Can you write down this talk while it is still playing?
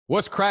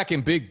What's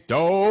cracking, big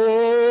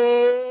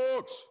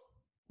dogs?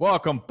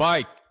 Welcome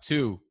back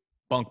to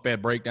Bunk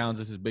Bed Breakdowns.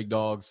 This is Big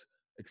Dog's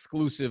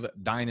exclusive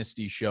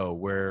Dynasty show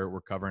where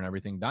we're covering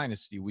everything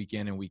Dynasty week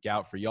in and week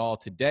out for y'all.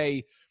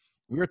 Today,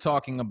 we're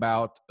talking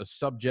about a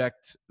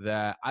subject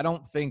that I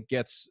don't think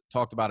gets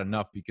talked about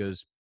enough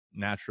because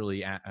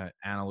naturally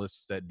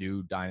analysts that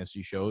do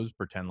Dynasty shows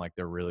pretend like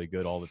they're really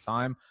good all the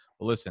time.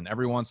 But listen,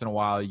 every once in a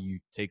while, you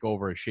take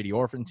over a shitty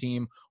orphan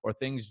team or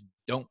things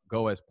don't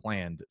go as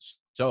planned.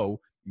 So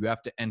you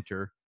have to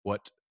enter what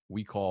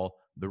we call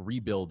the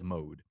rebuild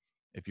mode.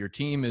 If your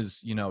team is,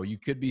 you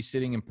could be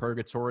sitting in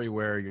purgatory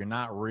where you're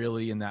not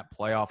really in that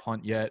playoff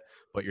hunt yet,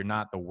 but you're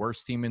not the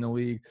worst team in the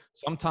league.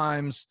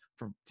 Sometimes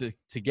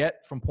to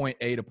get from point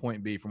A to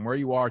point B, from where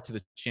you are to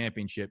the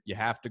championship, you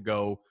have to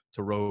go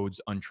to roads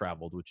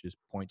untraveled, which is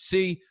point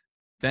C,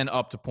 then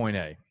up to point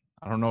A.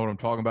 I don't know what I'm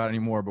talking about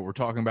anymore, but we're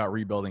talking about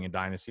rebuilding a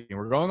dynasty. And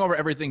we're going over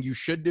everything you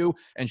should do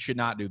and should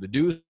not do, the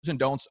do's and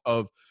don'ts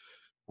of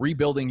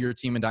rebuilding your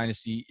team in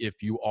Dynasty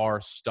if you are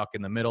stuck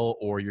in the middle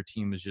or your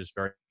team is just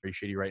very, very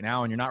shitty right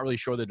now and you're not really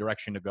sure the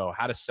direction to go,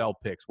 how to sell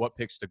picks, what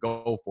picks to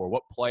go for,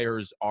 what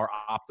players are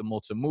optimal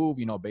to move,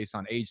 based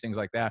on age, things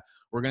like that.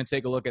 We're going to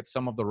take a look at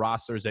some of the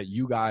rosters that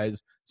you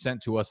guys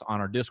sent to us on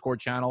our Discord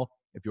channel.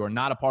 If you are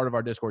not a part of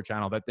our Discord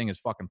channel, that thing is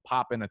fucking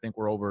popping. I think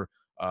we're over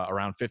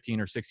around 15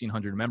 or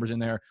 1,600 members in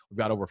there. We've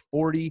got over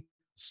 40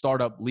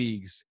 startup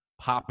leagues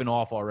popping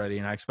off already,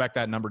 and I expect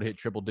that number to hit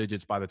triple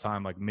digits by the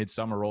time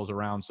midsummer rolls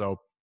around. So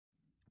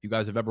if you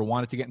guys have ever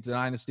wanted to get into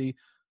Dynasty,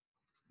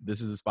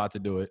 this is the spot to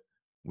do it.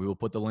 We will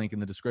put the link in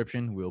the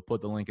description. We will put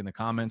the link in the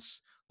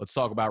comments. Let's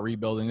talk about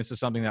rebuilding. This is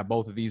something that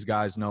both of these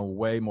guys know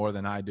way more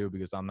than I do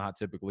because I'm not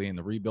typically in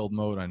the rebuild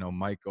mode. I know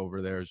Mike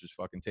over there is just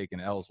fucking taking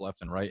L's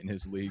left and right in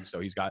his league. So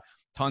he's got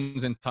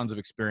tons and tons of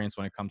experience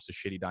when it comes to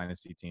shitty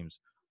Dynasty teams.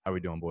 How we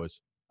doing, boys?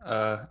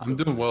 I'm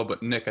doing well,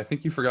 but Nick, I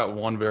think you forgot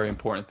one very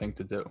important thing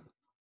to do.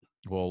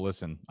 Well,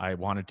 listen, I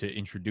wanted to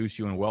introduce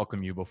you and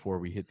welcome you before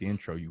we hit the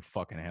intro, you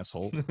fucking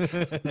asshole.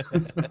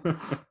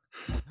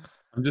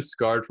 I'm just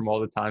scarred from all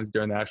the times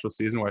during the actual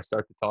season where I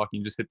start to talk and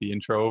you just hit the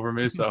intro over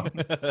me. So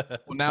well,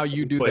 now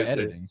you do the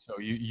editing. So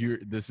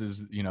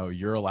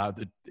you're allowed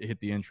to hit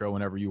the intro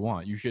whenever you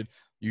want. You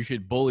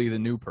should bully the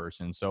new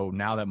person. So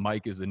now that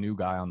Mike is the new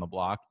guy on the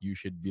block, you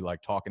should be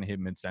talking to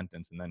him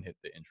mid-sentence and then hit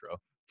the intro.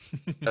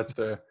 That's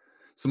fair.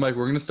 So Mike,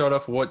 we're going to start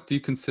off. What do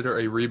you consider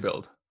a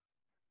rebuild?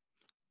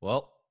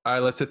 Well, all right,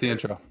 let's hit the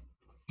intro.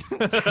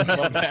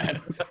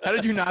 How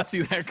did you not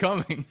see that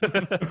coming?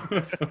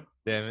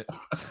 Damn it.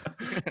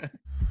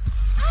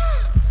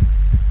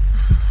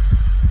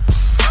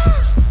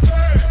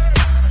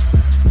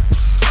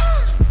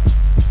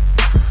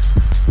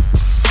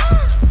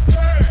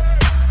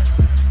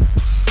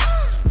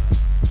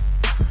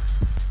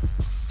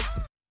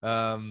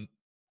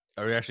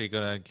 Are we actually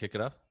going to kick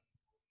it off?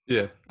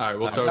 Yeah. All right,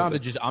 we'll start.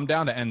 I'm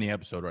down to end the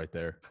episode right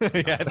there.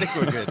 Yeah, I think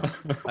we're good.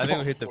 I think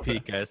we hit the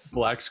peak, guys.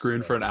 Black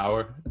screen for an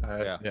hour. All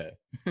right. Yeah.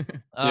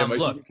 Mike, you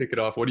can kick it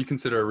off. What do you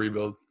consider a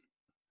rebuild?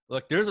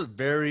 Look, there's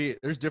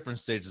different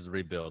stages of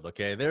rebuild,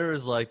 okay? There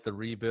is the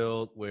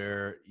rebuild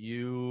where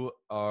you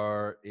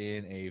are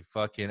in a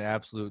fucking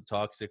absolute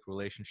toxic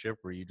relationship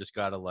where you just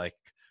got to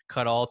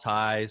cut all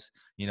ties,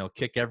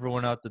 kick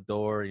everyone out the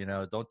door,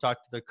 don't talk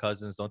to their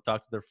cousins, don't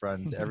talk to their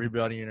friends.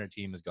 Everybody in your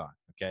team is gone,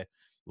 okay?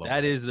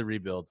 That is the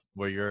rebuild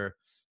where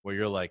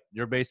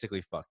you're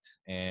basically fucked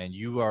and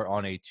you are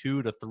on a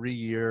 2 to 3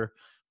 year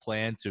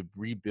plan to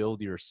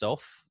rebuild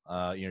yourself.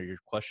 You're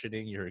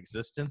questioning your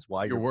existence.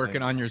 Why you're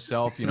working on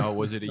yourself.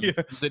 Was it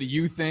a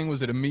you thing?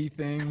 Was it a me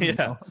thing?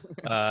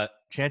 Yeah.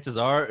 Chances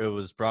are it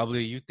was probably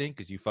a you thing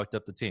because you fucked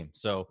up the team.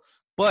 So,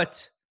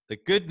 but the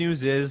good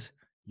news is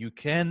you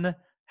can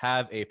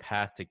have a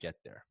path to get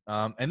there.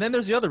 And then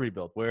there's the other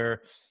rebuild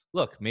where,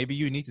 look, maybe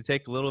you need to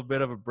take a little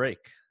bit of a break.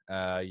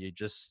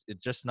 It's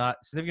just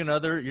not significant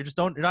other. You're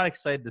not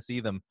excited to see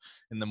them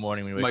in the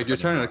morning. When you Mike, you're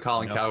turning to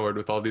Colin Cowherd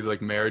with all these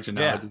marriage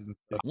analogies. And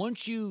stuff.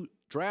 Once you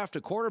draft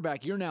a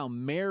quarterback, you're now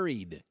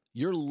married.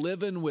 You're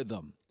living with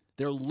them.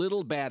 Their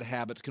little bad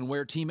habits can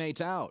wear teammates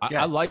out.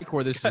 I like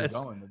where this is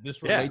going.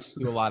 This relates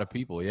to a lot of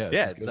people.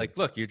 Yeah.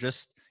 Look, you're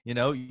just, you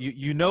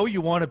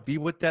want to be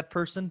with that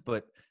person,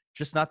 but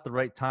just not the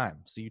right time.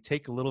 So you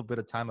take a little bit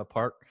of time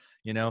apart.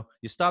 You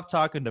stop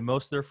talking to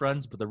most of their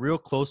friends, but the real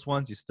close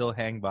ones, you still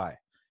hang by.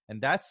 And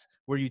that's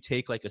where you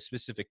take a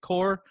specific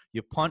core,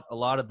 you punt a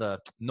lot of the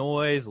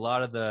noise, a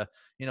lot of the,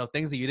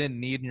 things that you didn't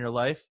need in your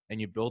life,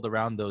 and you build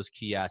around those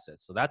key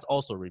assets. So that's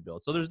also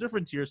rebuild. So there's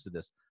different tiers to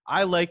this.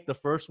 I like the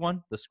first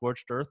one, the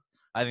scorched earth.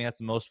 I think that's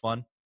the most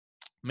fun,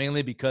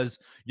 mainly because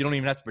you don't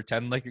even have to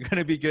pretend like you're going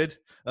to be good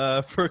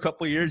for a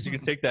couple of years. You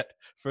can take that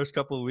first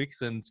couple of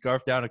weeks and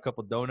scarf down a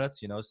couple of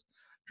donuts,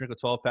 drink a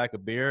 12-pack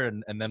of beer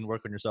and then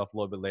work on yourself a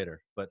little bit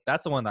later. But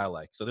that's the one I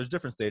like. So there's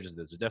different stages of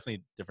this. There's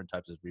definitely different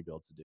types of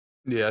rebuilds to do.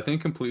 Yeah, I think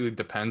it completely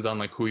depends on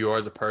who you are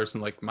as a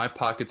person. My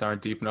pockets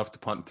aren't deep enough to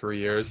punt 3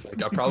 years.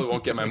 I probably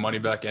won't get my money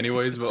back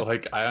anyways, but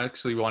I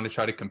actually want to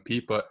try to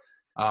compete. But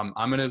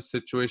I'm in a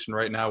situation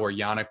right now where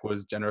Yannick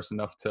was generous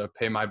enough to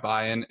pay my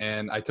buy-in,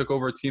 and I took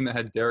over a team that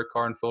had Derek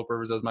Carr and Philip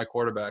Rivers as my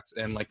quarterbacks,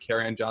 and like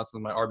Kerryon Johnson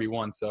as my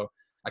RB1. So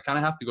I kind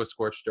of have to go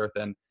scorched earth,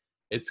 and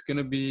it's going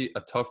to be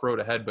a tough road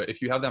ahead. But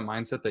if you have that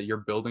mindset that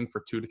you're building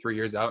for 2 to 3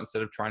 years out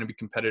instead of trying to be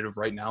competitive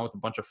right now with a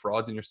bunch of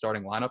frauds in your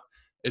starting lineup,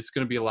 it's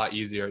going to be a lot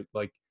easier.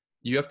 Like,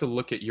 you have to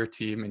look at your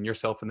team and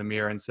yourself in the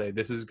mirror and say,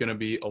 this is going to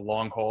be a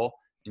long haul,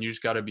 and you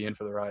just got to be in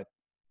for the ride.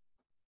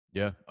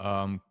 Yeah.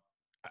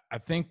 I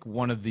think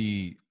one of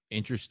the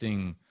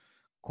interesting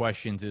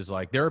questions is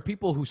like, there are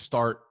people who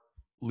start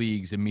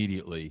leagues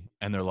immediately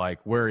and they're like,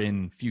 we're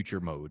in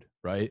future mode,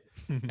 right?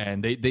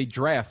 And they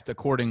draft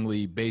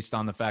accordingly based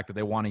on the fact that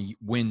they want to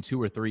win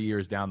 2 or 3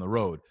 years down the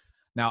road.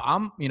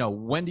 Now,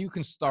 when do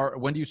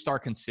you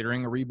start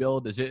considering a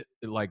rebuild? Is it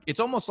like, it's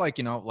almost like,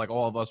 like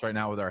all of us right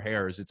now with our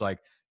hairs, it's like,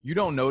 you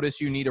don't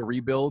notice you need a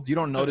rebuild. You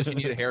don't notice you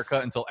need a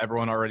haircut until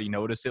everyone already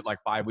noticed it like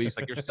 5 weeks.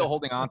 Like, you're still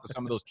holding on to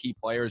some of those key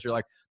players. You're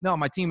like, no,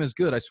 my team is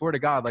good. I swear to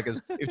God. Like,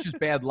 it's just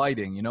bad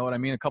lighting. You know what I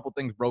mean? A couple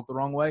things broke the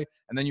wrong way.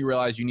 And then you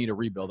realize you need a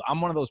rebuild.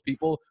 I'm one of those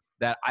people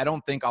that I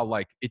don't think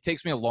it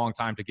takes me a long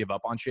time to give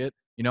up on shit,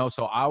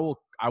 so I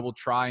will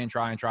try and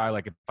try and try.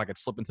 Like, if I could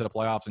slip into the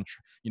playoffs and,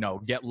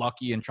 get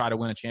lucky and try to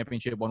win a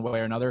championship one way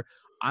or another,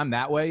 I'm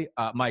that way.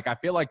 Mike, I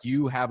feel like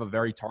you have a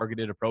very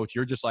targeted approach.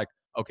 You're just like,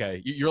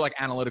 okay, you're like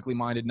analytically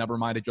minded, number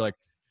minded. You're like,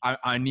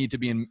 I need to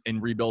be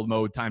in rebuild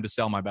mode, time to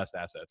sell my best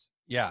assets.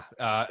 Yeah.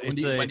 When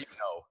do you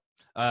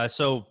know?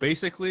 So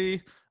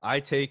basically, I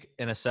take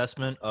an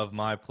assessment of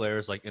my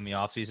players like in the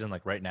offseason,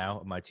 like right now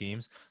of my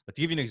teams. But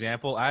to give you an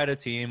example, I had a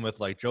team with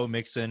like Joe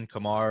Mixon,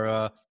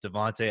 Kamara,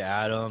 Devontae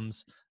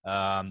Adams,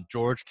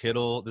 George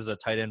Kittle. This is a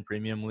tight end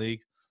premium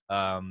league.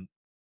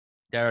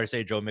 Dare I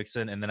say Joe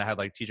Mixon, and then I had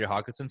like TJ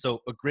Hawkinson.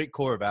 So a great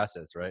core of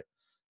assets, right?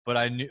 But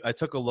I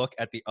took a look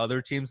at the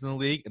other teams in the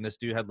league, and this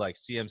dude had like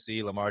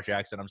CMC, Lamar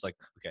Jackson. I'm just like,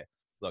 okay,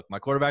 look, my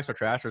quarterbacks are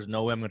trash. There's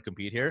no way I'm going to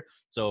compete here.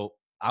 So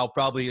I'll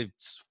probably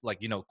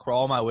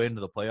crawl my way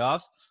into the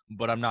playoffs,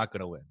 but I'm not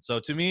going to win.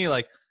 So to me,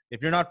 like,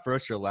 if you're not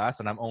first, you're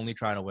last, and I'm only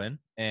trying to win.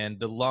 And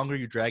the longer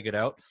you drag it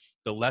out,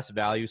 the less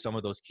value some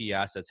of those key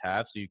assets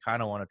have. So you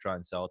kind of want to try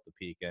and sell at the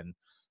peak. And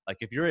like,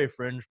 if you're a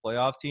fringe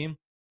playoff team,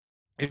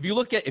 if you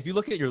look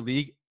at your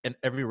league and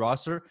every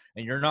roster,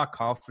 and you're not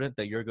confident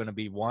that you're going to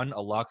be, one,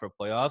 a lock for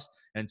playoffs,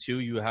 and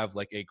two, you have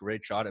like a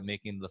great shot at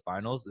making the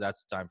finals,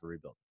 that's time for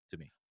rebuild to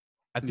me.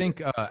 I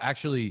think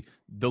actually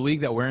the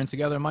league that we're in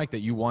together, Mike, that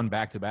you won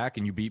back-to-back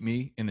and you beat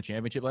me in the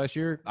championship last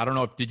year. I don't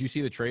know did you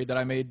see the trade that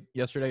I made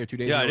yesterday or 2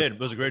 days ago? Yeah, I did. It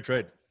was a great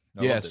trade.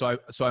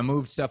 So I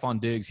moved Stephon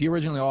Diggs. He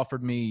originally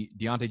offered me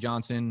Deontay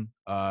Johnson,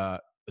 a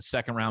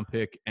second-round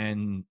pick,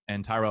 and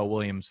Tyrell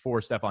Williams for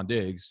Stephon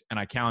Diggs, and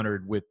I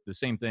countered with the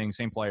same thing,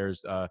 same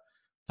players,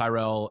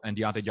 Tyrell and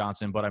Deontay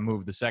Johnson, but I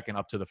moved the second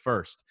up to the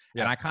first.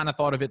 Yeah. And I kind of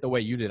thought of it the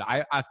way you did.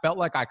 I felt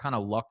like I kind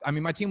of lucked. I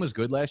mean, my team was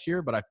good last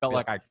year, but I felt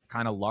like I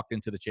kind of lucked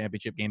into the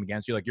championship game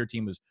against you. Like, your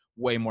team was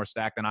way more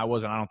stacked than I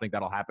was, and I don't think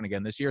that'll happen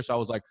again this year. So I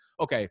was like,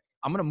 okay,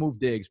 I'm going to move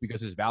Diggs because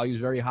his value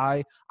is very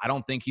high. I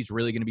don't think he's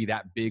really going to be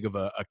that big of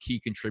a key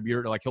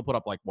contributor. Like, he'll put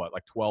up like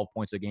 12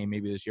 points a game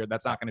maybe this year.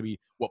 That's not going to be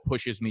what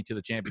pushes me to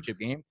the championship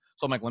game.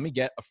 So I'm like, let me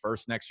get a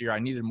first next year. I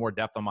needed more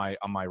depth on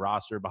my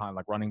roster behind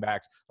like running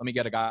backs. Let me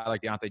get a guy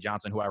like Deontay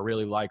Johnson, who I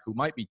really like, who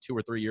might be 2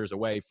 or 3 years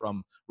away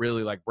from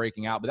really like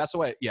breaking out. But that's the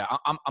way. Yeah,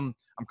 I'm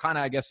kind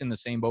of, I guess, in the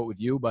same boat with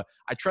you, but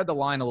I tread the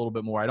line a little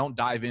bit more. I don't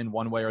dive in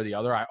one way or the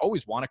other. I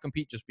always want to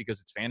compete just because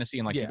it's fantasy,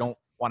 and like you don't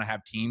want to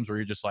have teams where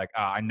you're just like,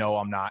 I know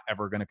I'm not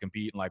ever going to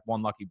compete, and like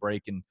one lucky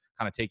break and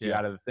kind of take you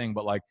out of the thing.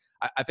 But like,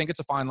 I think it's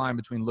a fine line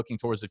between looking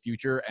towards the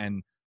future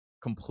and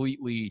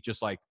completely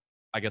just like,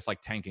 I guess,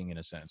 like tanking in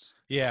a sense.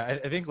 Yeah,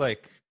 I think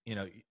like,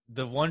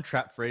 the one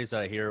trap phrase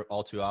that I hear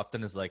all too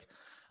often is like,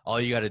 all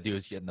you got to do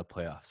is get in the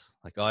playoffs.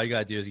 Like, all you got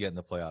to do is get in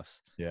the playoffs.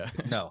 Yeah.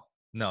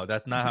 No,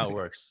 that's not how it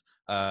works.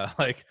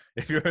 Like,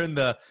 if you're in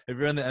the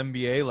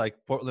NBA, like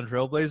Portland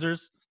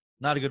Trailblazers,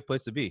 not a good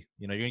place to be.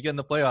 You're gonna get in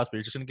the playoffs, but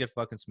you're just gonna get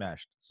fucking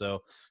smashed. So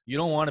you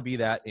don't want to be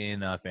that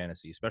in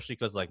fantasy, especially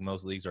because like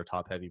most leagues are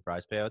top heavy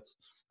prize payouts.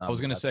 I was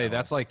gonna say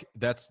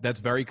that's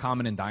very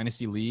common in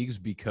dynasty leagues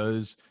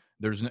because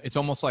it's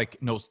almost like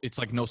no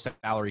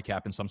salary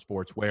cap in some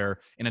sports, where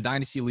in a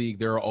dynasty league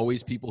there are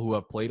always people who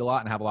have played a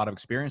lot and have a lot of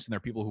experience, and there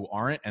are people who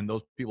aren't, and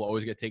those people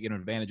always get taken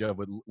advantage of,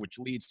 which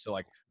leads to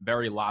like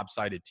very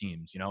lopsided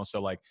teams. So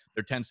like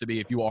there tends to be,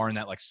 if you are in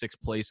that like sixth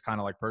place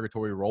kind of like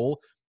purgatory role,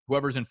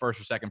 whoever's in first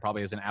or second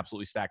probably has an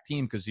absolutely stacked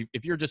team, because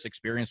if you're just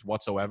experienced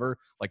whatsoever,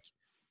 like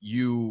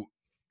you've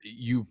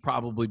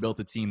probably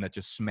built a team that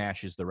just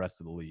smashes the rest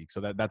of the league.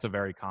 So that's a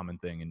very common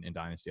thing in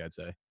dynasty, I'd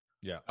say.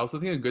 Yeah. I also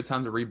think a good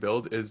time to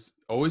rebuild is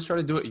always try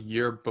to do it a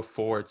year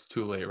before it's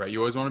too late, right? You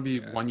always want to be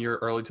 1 year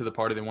early to the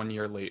party than 1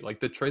 year late. Like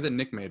the trade that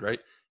Nick made, right?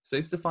 Say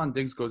Stephon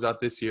Diggs goes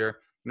out this year,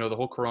 the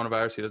whole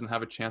coronavirus, he doesn't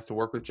have a chance to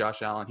work with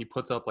Josh Allen. He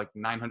puts up like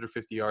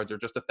 950 yards or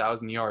just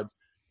 1,000 yards.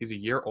 He's a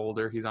year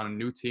older. He's on a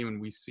new team,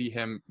 and we see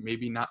him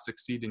maybe not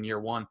succeed in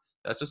year one.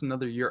 That's just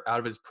another year out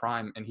of his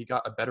prime, and he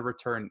got a better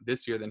return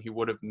this year than he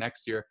would have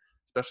next year,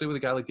 especially with a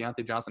guy like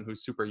Deontay Johnson,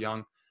 who's super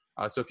young.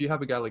 So if you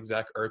have a guy like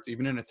Zach Ertz,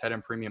 even in a tight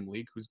end premium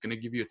league, who's going to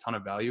give you a ton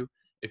of value,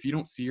 if you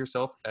don't see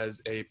yourself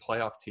as a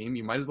playoff team,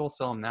 you might as well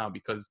sell him now,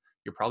 because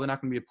you're probably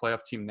not going to be a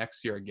playoff team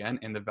next year again.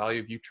 And the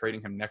value of you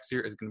trading him next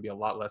year is going to be a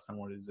lot less than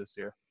what it is this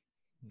year.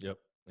 Yep,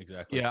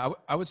 exactly. Yeah,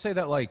 I would say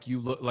that like you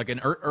look like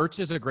Ertz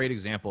is a great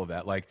example of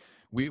that. Like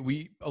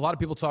we a lot of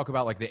people talk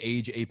about like the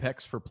age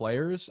apex for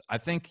players. I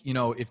think,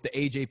 if the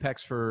age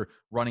apex for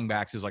running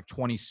backs is like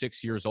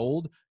 26 years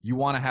old,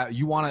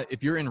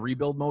 if you're in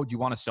rebuild mode, you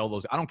want to sell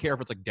those. I don't care if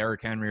it's like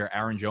Derrick Henry or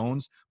Aaron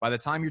Jones. By the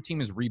time your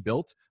team is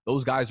rebuilt,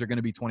 those guys are going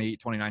to be 28,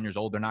 29 years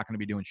old. They're not going to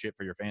be doing shit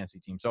for your fantasy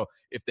team. So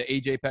if the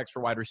age apex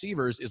for wide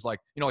receivers is like,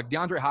 like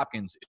DeAndre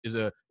Hopkins is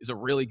a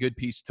really good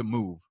piece to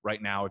move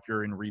right now if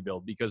you're in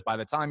rebuild, because by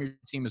the time your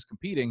team is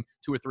competing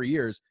 2 or 3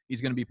 years, he's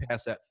going to be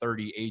past that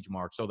 30 age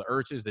mark. So the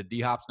Ertzes, the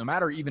D-Hops, no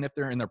matter even if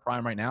they're in their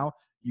prime right now,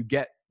 you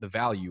get the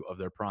value of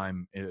their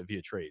prime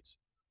via trades.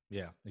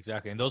 Yeah,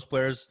 exactly. And those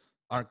players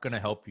aren't going to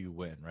help you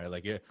win, right?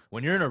 Like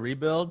when you're in a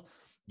rebuild,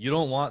 you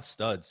don't want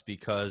studs,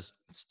 because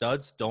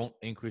studs don't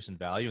increase in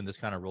value. And this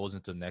kind of rolls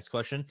into the next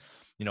question.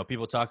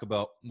 People talk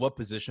about what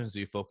positions do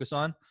you focus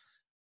on?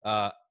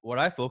 What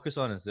I focus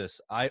on is this.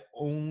 I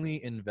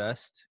only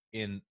invest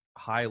in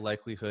high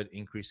likelihood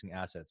increasing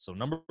assets. So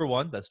number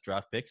one, that's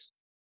draft picks.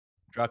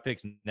 Draft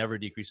picks never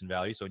decrease in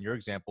value. So in your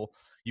example,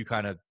 you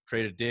kind of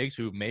traded Diggs,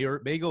 who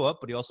may go up,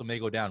 but he also may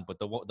go down. But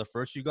the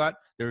first you got,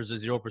 there's a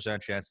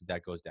 0% chance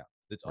that goes down.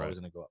 It's always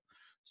going to go up.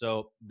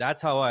 So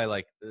that's how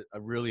I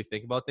really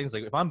think about things.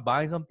 Like if I'm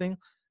buying something,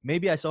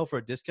 maybe I sell for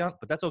a discount,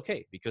 but that's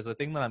okay, because the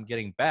thing that I'm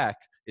getting back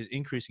is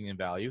increasing in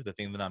value. The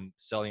thing that I'm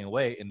selling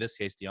away, in this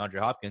case, DeAndre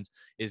Hopkins,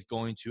 is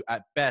going to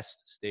at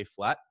best stay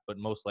flat, but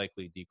most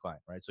likely decline,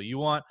 right? So you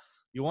want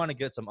to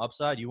get some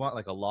upside. You want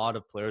like a lot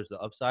of players the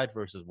upside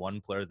versus one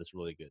player that's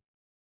really good.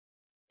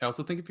 I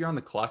also think if you're on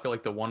the clock at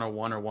like the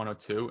 101 or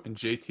 102 and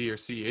JT or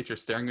CEH are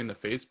staring you in the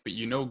face, but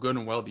you know good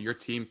and well that your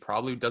team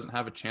probably doesn't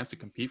have a chance to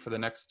compete for the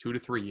next 2 to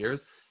 3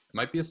 years, it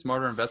might be a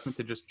smarter investment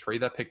to just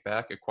trade that pick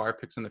back, acquire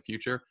picks in the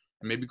future,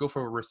 and maybe go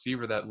for a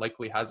receiver that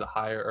likely has a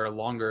higher or a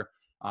longer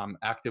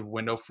active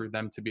window for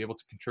them to be able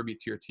to contribute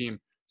to your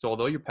team. So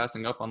although you're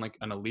passing up on like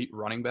an elite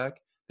running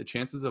back, the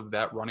chances of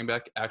that running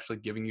back actually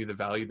giving you the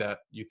value that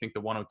you think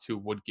the 102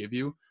 would give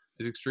you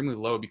is extremely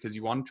low, because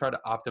you want to try to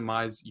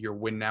optimize your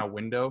win now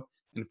window.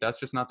 And if that's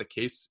just not the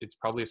case, it's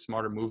probably a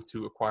smarter move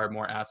to acquire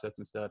more assets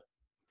instead.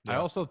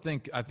 Yeah.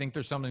 I think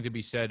there's something to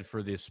be said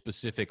for the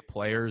specific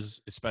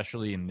players,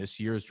 especially in this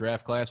year's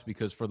draft class,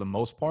 because for the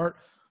most part,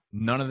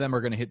 none of them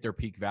are going to hit their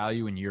peak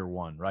value in year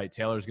one, right?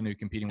 Taylor's going to be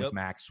competing with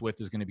Max. Swift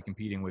is going to be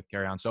competing with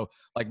Kerryon. So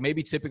like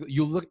maybe typically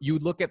you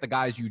look at the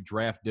guys you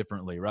draft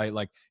differently, right?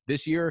 Like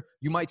this year,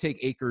 you might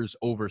take Akers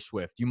over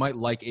Swift. You might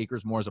like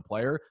Akers more as a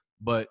player,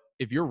 but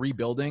if you're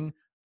rebuilding,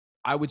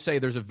 I would say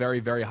there's a very,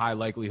 very high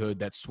likelihood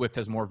that Swift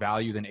has more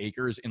value than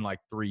Akers in like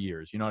 3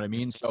 years. You know what I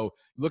mean? So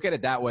look at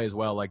it that way as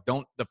well. Like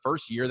the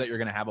first year that you're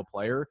going to have a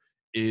player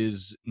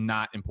is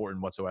not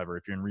important whatsoever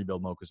if you're in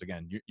rebuild mode, because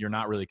again, you're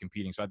not really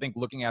competing. So I think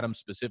looking at them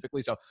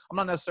specifically, so I'm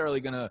not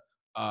necessarily going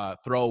to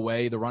throw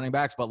away the running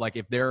backs, but like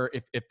if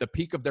the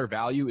peak of their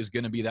value is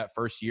going to be that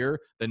first year,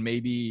 then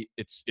maybe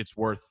it's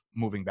worth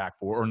moving back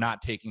for, or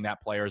not taking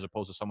that player as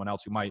opposed to someone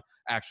else who might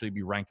actually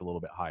be ranked a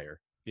little bit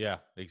higher. Yeah,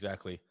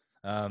 exactly.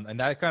 And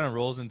that kind of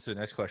rolls into the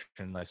next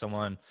question. Like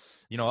someone,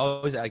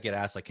 always I get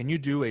asked, like, can you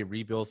do a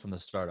rebuild from the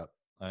startup?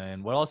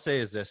 And what I'll say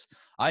is this: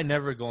 I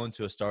never go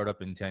into a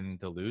startup intending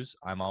to lose.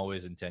 I'm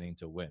always intending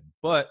to win.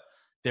 But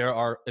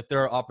if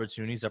there are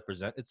opportunities that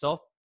present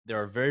itself,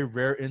 there are very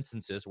rare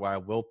instances where I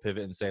will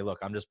pivot and say, look,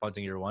 I'm just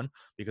punting year one,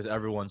 because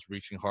everyone's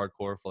reaching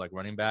hardcore for like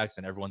running backs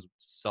and everyone's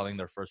selling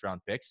their first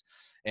round picks.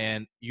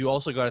 And you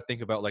also got to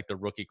think about like the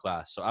rookie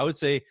class. So I would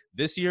say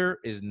this year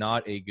is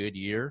not a good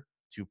year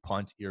to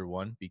punt year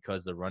one,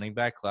 because the running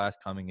back class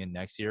coming in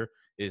next year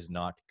is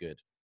not good.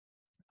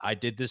 I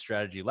did this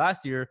strategy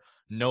last year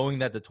knowing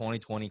that the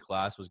 2020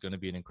 class was going to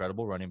be an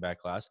incredible running back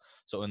class.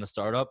 So in the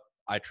startup,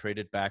 I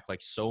traded back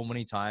like so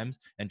many times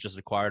and just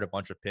acquired a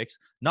bunch of picks,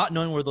 not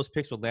knowing where those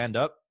picks would land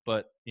up.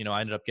 But,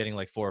 I ended up getting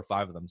like 4 or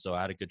 5 of them. So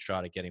I had a good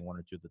shot at getting 1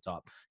 or 2 at the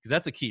top, because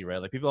that's the key,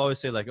 right? Like people always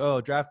say like,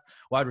 oh, draft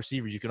wide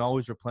receivers, you can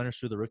always replenish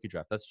through the rookie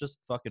draft. That's just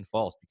fucking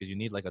false, because you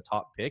need like a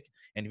top pick.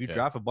 And if you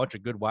draft a bunch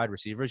of good wide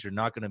receivers, you're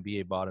not going to be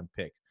a bottom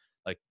pick.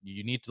 Like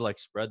you need to like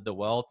spread the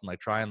wealth and like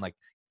try and like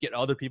get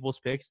other people's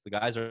picks. The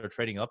guys are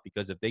trading up,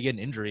 because if they get an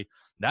injury,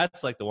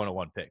 that's like the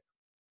 101 pick.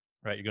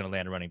 Right, you're going to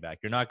land a running back.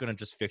 You're not going to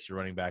just fix your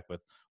running back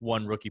with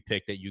one rookie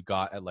pick that you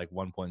got at like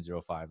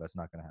 1.05. That's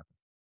not going to happen.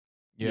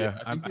 Yeah,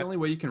 I think the only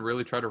way you can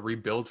really try to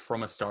rebuild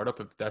from a startup,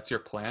 if that's your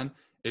plan,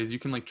 is you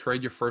can like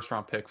trade your first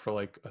round pick for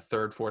like a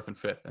 3rd, 4th, and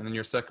 5th, and then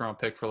your 2nd round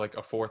pick for like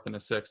a 4th and a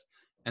 6th.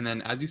 And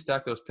then as you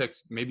stack those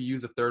picks, maybe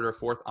use a 3rd or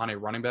 4th on a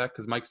running back,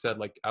 because Mike said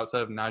like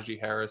outside of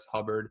Najee Harris,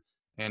 Hubbard,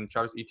 and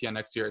Travis Etienne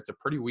next year, it's a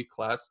pretty weak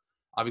class.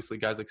 Obviously,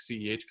 guys like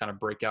CEH kind of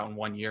break out in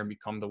 1 year and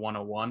become the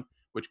 101,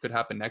 which could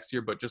happen next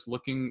year. But just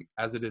looking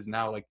as it is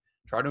now, like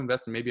try to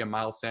invest in maybe a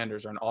Miles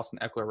Sanders or an Austin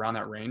Eckler around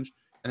that range,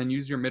 and then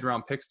use your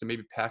mid-round picks to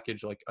maybe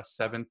package like a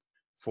 7th,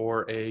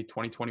 for a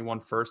 2021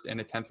 first and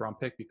a 10th round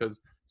pick,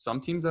 because some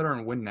teams that are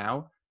in win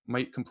now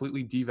might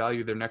completely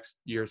devalue their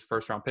next year's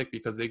first round pick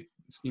because they,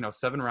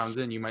 7 rounds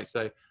in, you might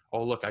say,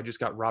 oh, look, I just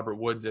got Robert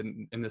Woods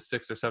in the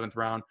 6th or 7th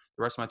round.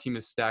 The rest of my team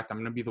is stacked. I'm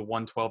going to be the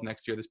 112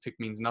 next year. This pick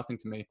means nothing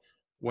to me.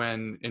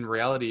 When in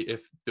reality,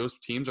 if those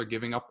teams are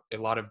giving up a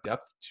lot of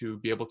depth to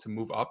be able to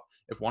move up,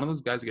 if one of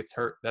those guys gets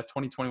hurt, that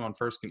 2021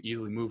 first can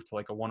easily move to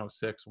like a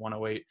 106,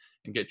 108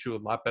 and get you a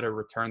lot better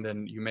return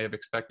than you may have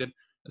expected,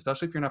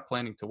 especially if you're not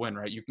planning to win,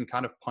 right? You can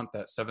kind of punt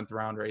that 7th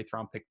round or 8th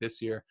round pick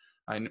this year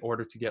in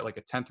order to get like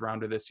a 10th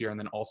rounder this year and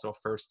then also a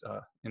first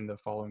in the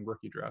following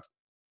rookie draft.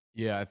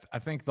 Yeah, I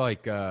think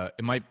like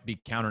it might be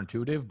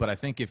counterintuitive, but I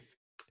think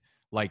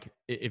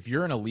if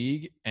you're in a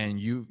league and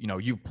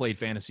you've played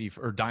fantasy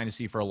or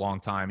dynasty for a long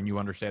time and you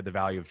understand the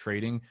value of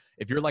trading,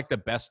 if you're like the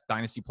best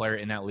dynasty player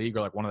in that league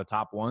or like one of the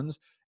top ones,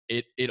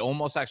 it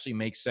almost actually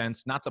makes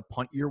sense not to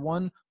punt year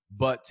one,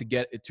 but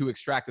to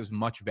extract as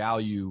much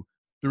value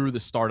through the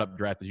startup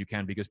draft as you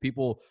can, because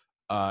people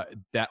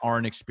that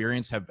aren't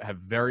experienced have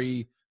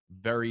very,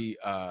 very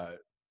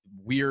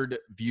weird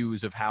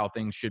views of how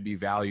things should be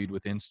valued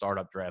within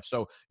startup drafts.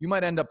 So you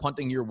might end up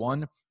punting year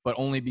one, but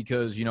only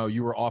because,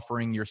 you were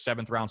offering your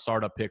 7th round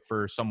startup pick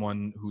for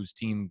someone whose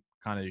team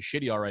kind of is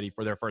shitty already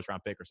for their 1st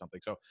round pick or something.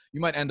 So you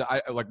might end up,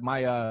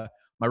 my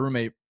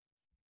roommate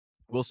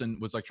Wilson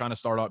was like trying to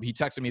start up. He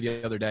texted me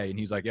the other day and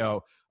he's like, he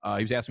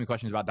was asking me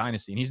questions about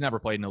dynasty and he's never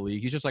played in the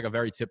league. He's just like a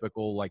very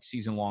typical like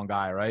season long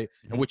guy. Right.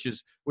 Mm-hmm. And which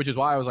is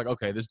why I was like,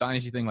 okay, this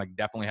dynasty thing like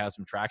definitely has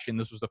some traction.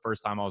 This was the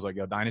first time I was like,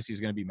 dynasty is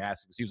going to be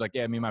massive. He was like,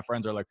 yeah, me and my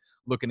friends are like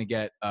looking to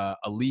get a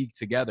league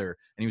together.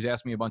 And he was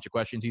asking me a bunch of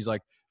questions. He's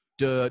like,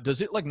 does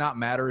it like not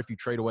matter if you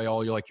trade away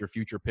all your like your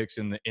future picks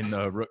in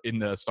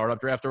the startup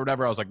draft or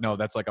whatever? I was like, no,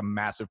 that's like a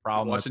massive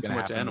problem. Watching too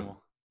much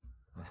Animal.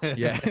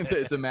 Yeah,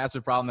 it's a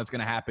massive problem that's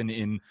going to happen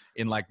in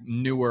like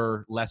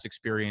newer, less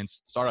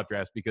experienced startup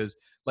drafts, because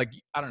like,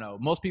 I don't know,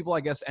 most people I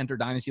guess enter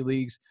dynasty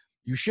leagues.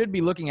 You should be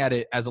looking at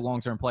it as a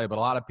long-term play, but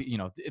a lot of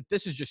people,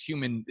 this is just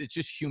human. It's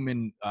just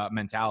human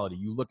mentality.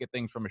 You look at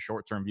things from a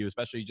short-term view,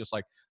 especially just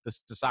like the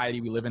society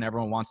we live in.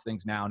 Everyone wants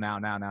things now.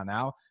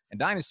 And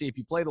dynasty, if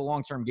you play the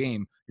long-term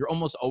game, you're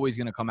almost always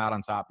going to come out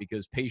on top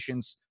because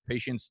patience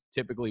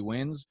typically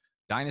wins.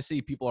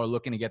 Dynasty, people are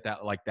looking to get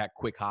that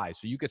quick high.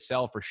 So you could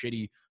sell for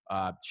shitty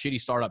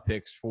startup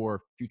picks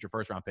for future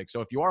 1st round picks.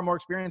 So if you are more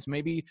experienced,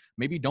 maybe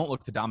don't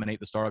look to dominate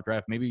the startup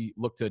draft. Maybe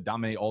look to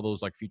dominate all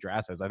those like future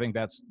assets. I think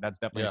that's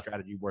definitely a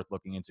strategy worth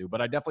looking into.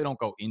 But I definitely don't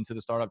go into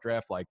the startup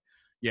draft like,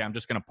 yeah, I'm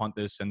just going to punt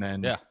this and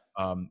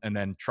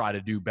then try to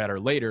do better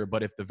later.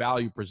 But if the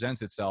value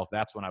presents itself,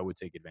 that's when I would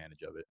take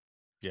advantage of it.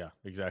 Yeah,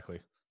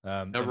 exactly.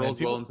 That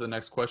rolls well into the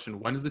next question.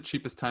 When is the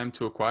cheapest time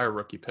to acquire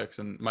rookie picks?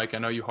 And Mike, I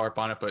know you harp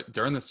on it, but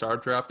during the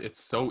startup draft, it's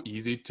so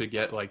easy to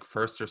get like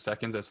 1st or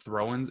 2nds as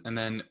throw-ins. And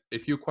then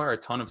if you acquire a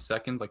ton of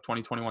seconds, like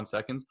 2021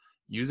 seconds,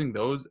 using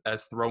those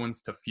as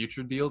throw-ins to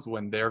future deals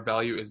when their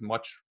value is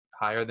much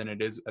higher than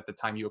it is at the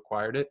time you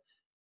acquired it,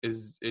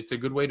 it's a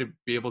good way to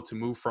be able to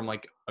move from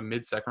like a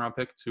mid-2nd round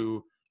pick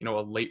to, a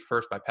late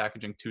first by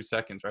packaging 2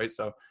 seconds, right?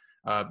 So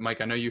Mike,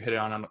 I know you hit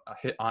on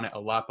it a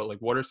lot, but like,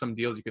 what are some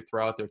deals you could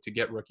throw out there to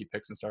get rookie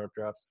picks in startup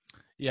drafts?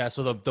 Yeah,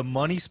 so the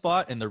money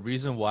spot and the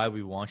reason why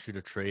we want you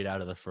to trade out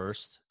of the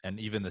 1st and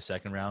even the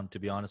 2nd round, to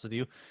be honest with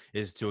you,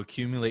 is to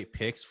accumulate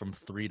picks from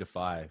 3 to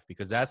 5,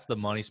 because that's the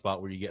money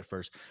spot where you get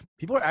first.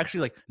 People are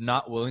actually like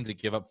not willing to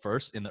give up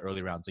first in the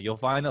early rounds. So you'll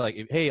find that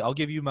like, hey, I'll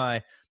give you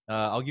my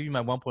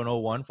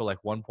 1.01 for like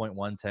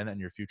 1.110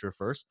 and your future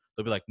first.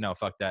 They'll be like, no,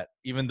 fuck that.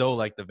 Even though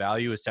like the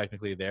value is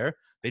technically there,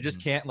 they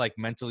just can't like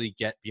mentally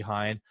get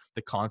behind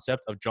the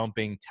concept of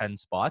jumping 10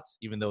 spots,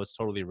 even though it's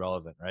totally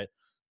irrelevant, right?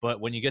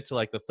 But when you get to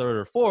like the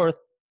 3rd or 4th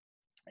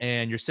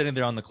and you're sitting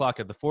there on the clock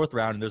at the 4th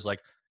round and there's like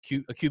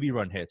a QB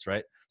run hits,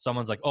 right?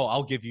 Someone's like, oh,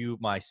 I'll give you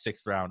my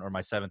 6th round or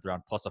my 7th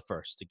round plus a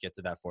first to get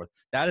to that 4th.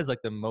 That is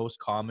like the most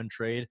common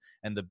trade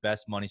and the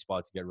best money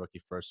spot to get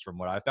rookie first from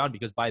what I found,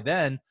 because by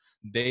then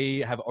they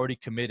have already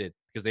committed,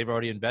 because they've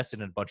already invested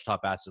in a bunch of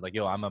top assets. Like,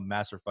 yo, I'm a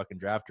master fucking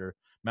drafter,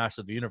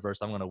 master of the universe.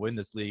 I'm going to win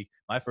this league.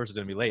 My first is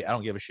going to be late. I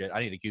don't give a shit. I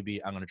need a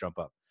QB. I'm going to jump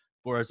up.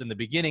 Whereas in the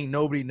beginning,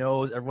 nobody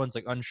knows. Everyone's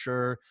like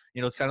unsure.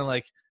 It's kind of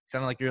like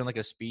you're in like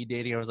a speed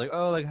dating. I was like,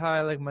 oh, like,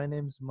 hi, like my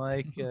name's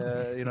Mike. This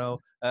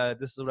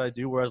is what I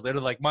do. Whereas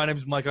later, like, my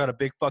name's Mike. I got a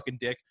big fucking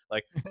dick.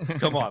 Like,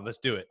 come on, let's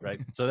do it, right?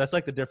 So that's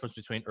like the difference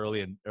between early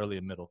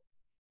and middle.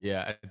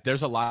 Yeah,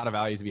 there's a lot of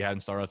value to be had in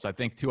startups. I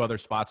think 2 other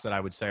spots that I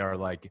would say are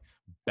like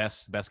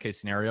best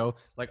case scenario.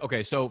 Like,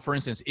 okay, so for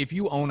instance, if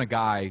you own a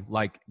guy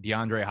like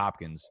DeAndre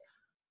Hopkins,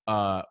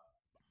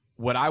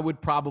 what I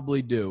would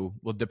probably do,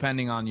 well,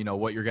 depending on,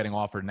 what you're getting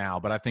offered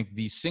now, but I think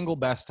the single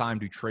best time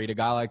to trade a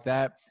guy like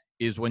that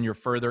is when you're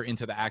further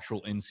into the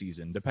actual in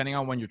season. Depending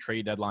on when your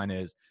trade deadline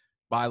is,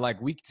 by like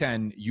week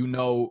 10,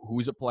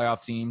 who's a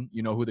playoff team,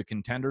 who the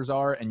contenders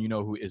are, and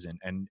who isn't.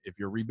 And if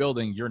you're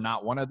rebuilding, you're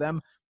not one of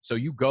them. So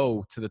you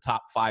go to the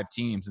top 5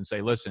 teams and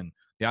say, listen,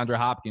 DeAndre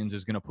Hopkins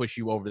is going to push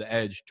you over the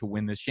edge to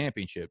win this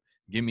championship.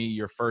 give me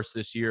your first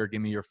this year,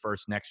 give me your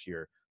first next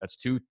year. That's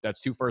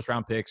two first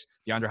round picks.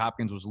 DeAndre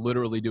Hopkins was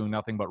literally doing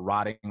nothing but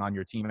rotting on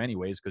your team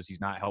anyways because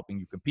he's not helping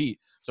you compete.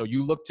 So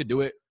you look to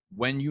do it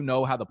when you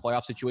know how the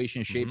playoff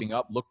situation is shaping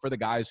up. Look for the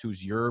guys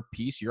whose your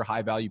piece, your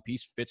high value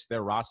piece, fits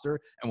their roster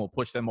and will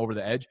push them over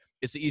the edge.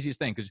 It's the easiest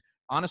thing because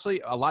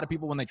honestly, a lot of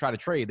people when they try to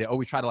trade, they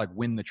always try to like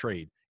win the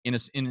trade. In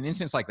an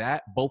instance like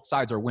that, both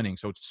sides are winning,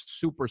 so it's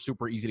super,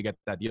 super easy to get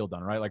that deal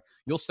done, right? Like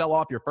you'll sell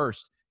off your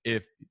first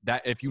if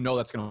you know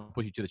that's going to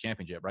push you to the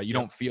championship, right? You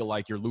don't feel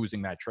like you're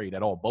losing that trade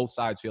at all. Both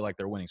sides feel like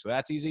they're winning, so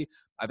that's easy.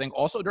 I think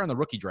also during the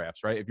rookie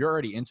drafts, right? If you're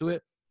already into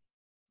it,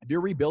 if you're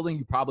rebuilding,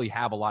 you probably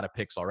have a lot of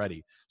picks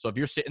already. So if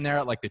you're sitting there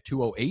at like the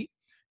 208,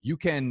 you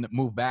can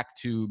move back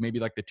to maybe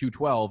like the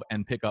 212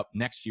 and pick up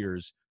next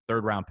year's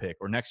third round pick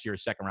or next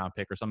year's second round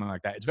pick or something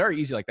like that. It's very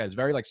easy like that. It's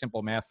very like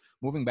simple math.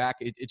 Moving back,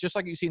 it's just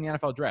like you see in the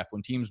NFL draft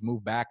when teams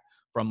move back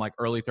from like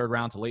early third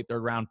round to late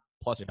third round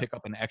plus pick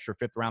up an extra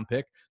fifth round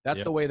pick.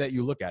 That's the way that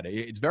you look at it.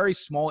 It's very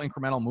small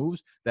incremental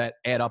moves that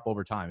add up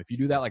over time. If you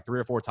do that like 3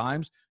 or 4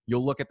 times,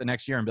 you'll look at the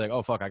next year and be like,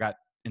 oh, fuck, I got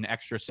an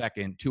extra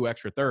second, 2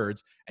 extra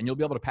thirds, and you'll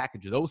be able to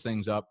package those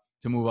things up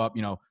to move up,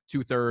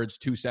 2 thirds,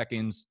 2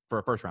 seconds for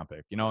a first round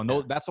pick,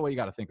 and that's the way you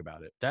got to think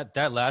about it.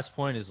 That last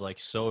point is like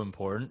so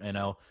important. And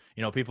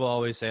people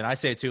always say, and I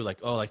say it too, like,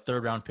 oh, like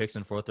third round picks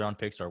and fourth round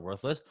picks are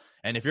worthless.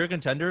 And if you're a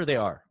contender, they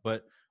are.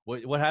 But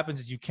what happens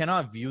is you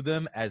cannot view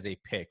them as a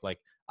pick. Like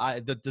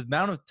the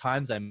amount of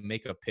times I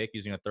make a pick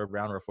using a third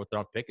round or a fourth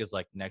round pick is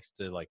like next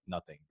to like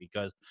nothing,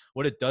 because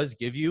what it does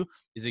give you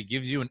is it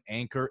gives you an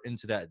anchor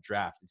into that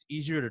draft. It's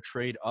easier to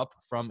trade up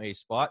from a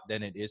spot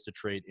than it is to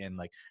trade in.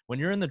 Like when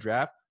you're in the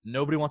draft,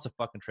 nobody wants to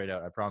fucking trade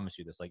out. I promise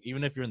you this. Like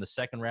even if you're in the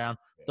second round,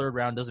 third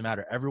round, doesn't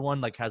matter.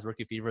 Everyone like has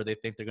rookie fever. They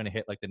think they're going to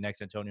hit like the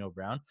next Antonio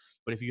Brown.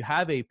 But if you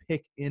have a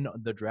pick in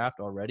the draft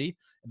already,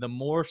 the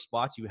more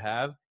spots you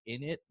have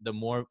in it, the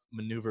more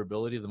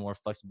maneuverability, the more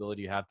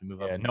flexibility you have to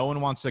move up. No one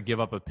wants to give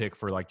up a pick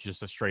for like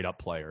just a straight up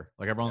player.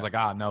 Like everyone's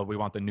like, no, we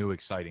want the new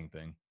exciting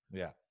thing.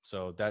 Yeah.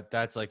 So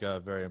that's like a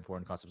very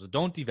important concept. So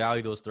don't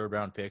devalue those third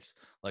round picks.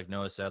 Like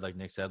Noah said, like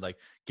Nick said, like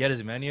get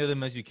as many of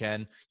them as you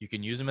can. You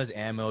can use them as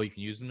ammo. You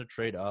can use them to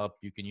trade up.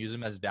 You can use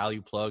them as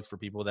value plugs for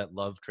people that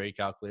love trade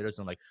calculators.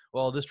 And like,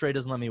 well, this trade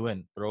doesn't let me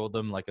win. Throw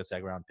them like a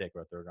second round pick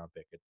or a third round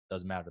pick. It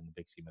doesn't matter in the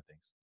big scheme of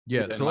things.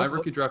 Yeah. So my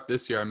rookie draft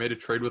this year, I made a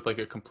trade with like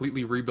a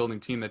completely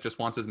rebuilding team that just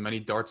wants as many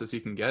darts as he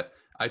can get.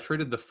 I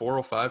traded the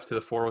 405 to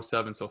the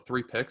 407, so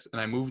 3 picks, and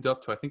I moved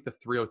up to I think the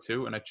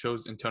 302, and I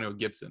chose Antonio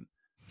Gibson.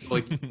 So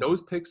like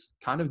those picks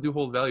kind of do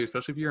hold value,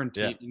 especially if you're in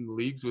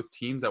leagues with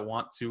teams that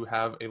want to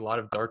have a lot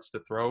of darts to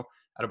throw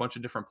at a bunch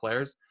of different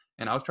players.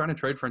 And I was trying to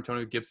trade for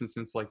Antonio Gibson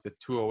since like the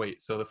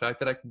 208. So the fact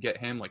that I could get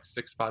him like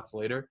 6 spots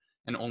later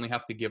and only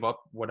have to give up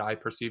what I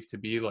perceive to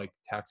be like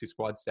taxi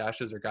squad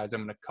stashes or guys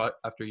I'm going to cut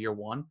after year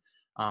one.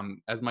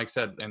 As Mike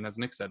said, and as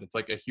Nick said, it's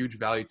like a huge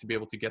value to be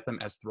able to get them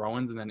as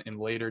throw-ins and then in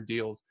later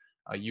deals,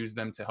 use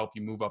them to help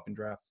you move up in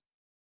drafts.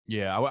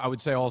 Yeah, I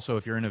would say also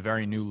if you're in a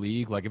very new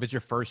league, like if it's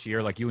your first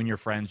year, like you and your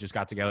friends just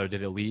got together,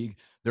 did a league,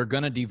 they're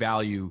going to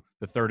devalue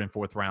the third and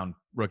fourth round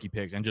rookie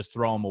picks and just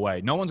throw them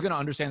away. No one's going to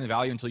understand the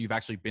value until you've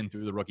actually been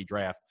through the rookie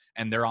draft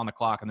and they're on the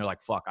clock and they're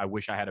like, fuck, I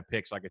wish I had a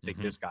pick so I could take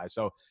this guy.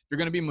 So if you're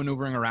going to be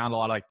maneuvering around a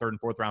lot of like third and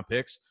fourth round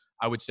picks,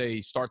 I would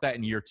say start that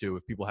in year 2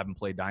 if people haven't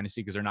played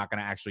Dynasty, because they're not going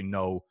to actually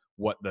know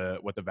what the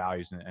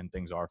values and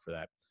things are for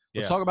that.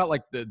 Let's talk about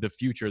like the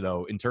future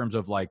though, in terms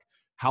of like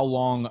how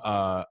long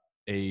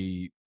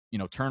a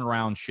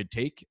turnaround should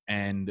take.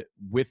 And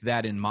with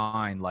that in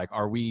mind, like,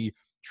 are we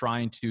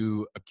trying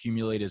to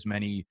accumulate as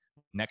many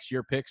next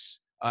year picks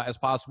as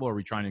possible? Or are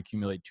we trying to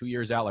accumulate 2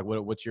 years out? Like,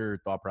 what's your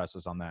thought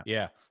process on that?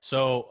 Yeah.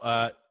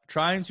 So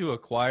trying to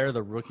acquire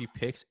the rookie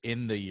picks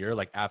in the year,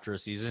 like after a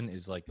season,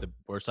 is like the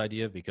worst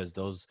idea, because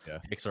those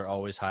picks are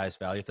always highest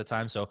value at the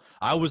time. So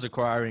I was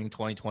acquiring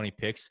 2020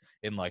 picks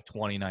in like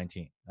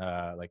 2019,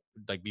 like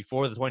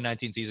before the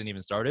 2019 season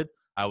even started.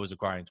 I was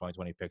acquiring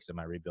 2020 picks in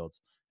my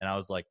rebuilds, and I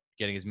was like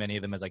getting as many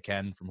of them as I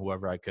can from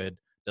whoever I could.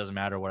 Doesn't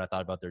matter what I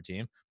thought about their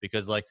team,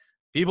 because like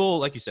people,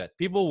 like you said,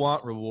 people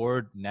want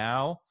reward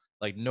now.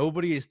 Like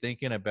nobody is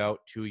thinking about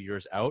 2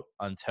 years out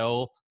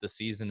until the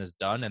season is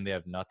done and they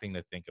have nothing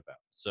to think about.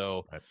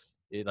 So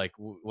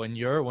when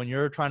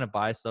you're trying to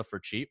buy stuff for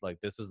cheap, like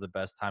this is the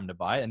best time to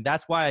buy it. And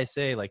that's why I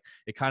say like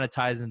it kind of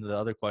ties into the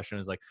other question,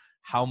 is like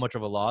how much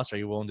of a loss are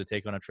you willing to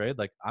take on a trade?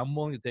 Like I'm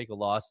willing to take a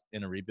loss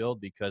in a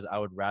rebuild because I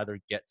would rather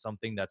get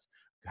something that's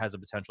has a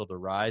potential to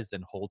rise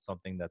than hold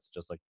something that's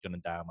just like going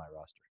to die on my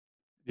roster.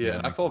 Yeah,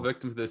 and I fall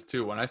victim to this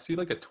too. When I see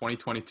like a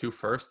 2022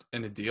 first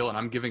in a deal and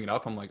I'm giving it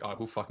up, I'm like, oh,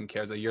 who fucking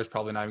cares? That year's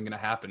probably not even going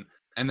to happen.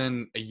 And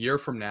then a year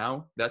from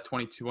now, that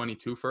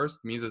 2022 first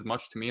means as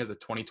much to me as a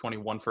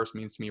 2021 first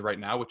means to me right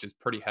now, which is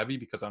pretty heavy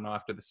because I know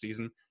after the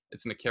season,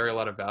 it's going to carry a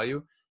lot of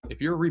value.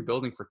 If you're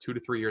rebuilding for 2 to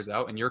 3 years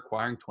out and you're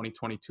acquiring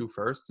 2022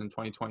 firsts and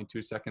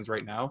 2022 seconds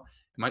right now,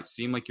 it might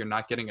seem like you're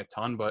not getting a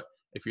ton, but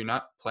if you're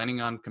not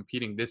planning on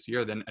competing this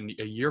year, then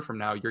a year from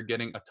now, you're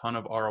getting a ton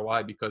of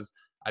ROI, because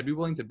I'd be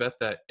willing to bet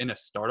that in a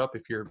startup,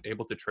 if you're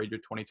able to trade your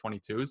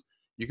 2022s,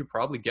 you could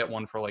probably get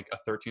one for like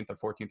a 13th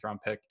or 14th round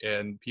pick.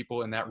 And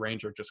people in that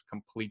range are just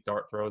complete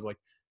dart throws. Like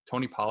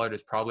Tony Pollard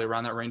is probably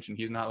around that range, and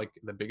he's not like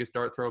the biggest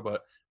dart throw.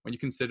 But when you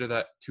consider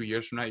that 2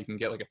 years from now, you can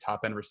get like a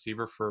top end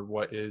receiver for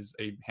what is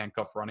a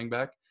handcuff running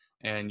back,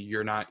 and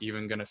you're not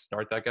even going to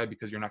start that guy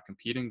because you're not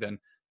competing, then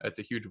it's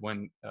a huge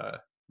win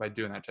by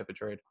doing that type of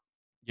trade.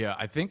 Yeah,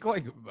 I think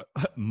like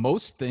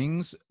most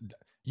things,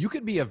 you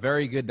could be a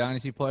very good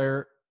dynasty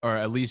player or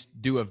at least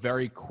do a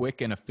very quick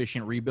and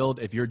efficient rebuild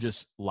if you're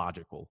just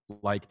logical.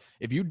 Like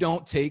if you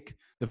don't take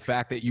the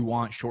fact that you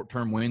want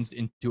short-term wins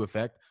into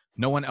effect,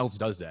 no one else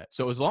does that.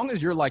 So as long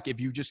as you're like, if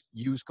you just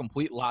use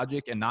complete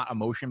logic and not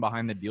emotion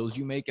behind the deals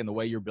you make and the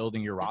way you're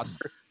building your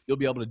roster, you'll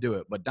be able to do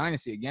it. But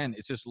Dynasty, again,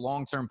 it's just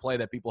long-term play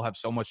that people have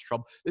so much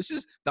trouble.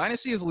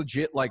 Dynasty is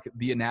legit like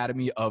the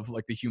anatomy of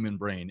like the human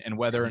brain and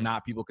whether or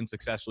not people can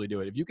successfully do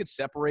it. If you could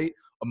separate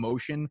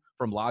emotion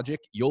from logic,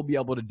 you'll be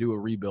able to do a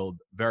rebuild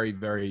very,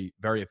 very,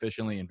 very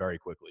efficiently and very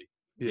quickly.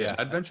 Yeah,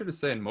 I'd venture to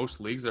say in most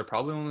leagues, there are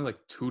probably only like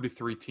 2 to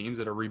 3 teams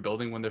that are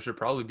rebuilding when there should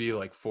probably be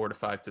like 4 to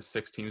 5 to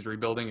 6 teams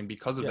rebuilding. And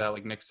because of that,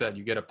 like Nick said,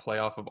 you get a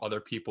playoff of other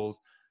people's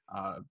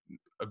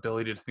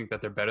ability to think that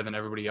they're better than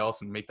everybody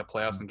else and make the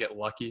playoffs and get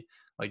lucky.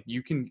 Like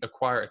you can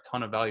acquire a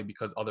ton of value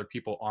because other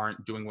people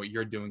aren't doing what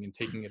you're doing and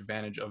taking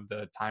advantage of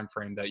the time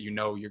frame that you're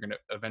going to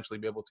eventually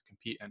be able to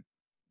compete in.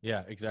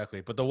 Yeah,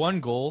 exactly. But the one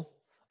goal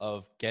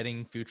of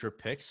getting future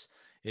picks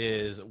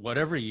is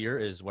whatever year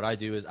is what I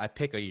do is I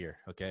pick a year.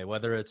 Okay.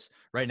 Whether it's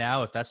right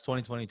now, if that's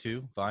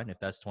 2022, fine. If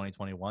that's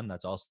 2021,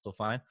 that's also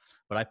fine.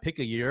 But I pick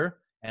a year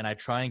and I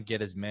try and get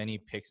as many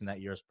picks in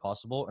that year as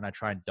possible. And I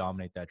try and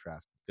dominate that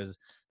draft because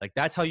like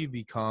that's how you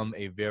become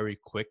a very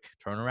quick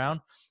turnaround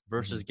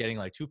versus getting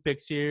like 2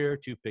 picks here,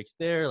 2 picks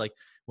there. Like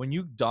when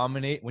you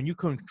dominate, when you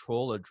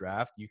control a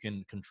draft, you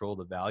can control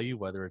the value,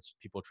 whether it's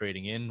people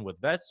trading in with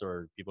vets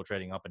or people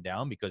trading up and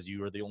down because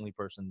you are the only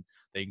person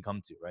they can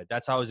come to, right?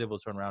 That's how I was able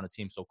to turn around a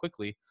team so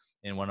quickly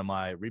in one of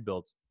my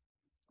rebuilds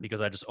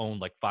because I just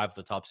owned like 5 of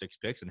the top 6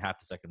 picks in half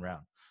the second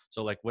round.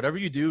 So like whatever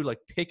you do, like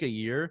pick a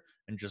year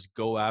and just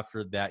go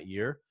after that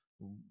year.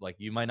 Like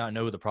you might not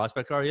know who the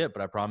prospects are yet,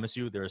 but I promise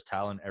you there's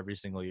talent every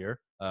single year.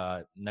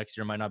 Next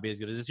year might not be as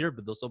good as this year,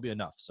 but there'll still be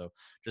enough. So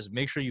just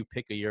make sure you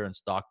pick a year and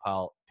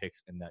stockpile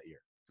picks in that year.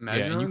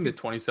 Imagine the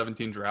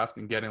 2017 draft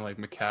and getting like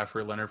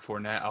McCaffrey, Leonard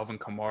Fournette, Alvin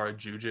Kamara,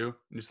 Juju,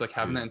 and just like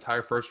having that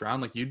entire first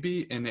round. Like you'd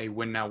be in a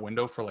win now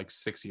window for like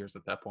 6 years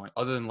at that point,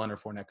 other than Leonard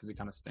Fournette because he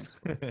kind of stinks.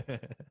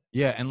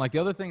 Yeah, and like the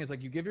other thing is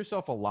like you give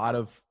yourself a lot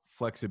of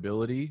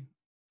flexibility.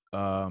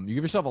 You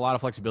give yourself a lot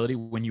of flexibility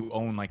when you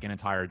own like an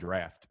entire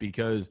draft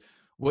because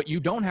what you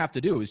don't have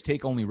to do is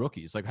take only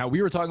rookies. Like how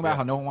we were talking about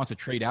how no one wants to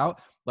trade out.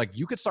 Like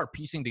you could start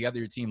piecing together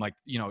your team. Like,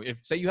 you know,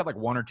 if say you had like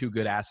 1 or 2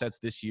 good assets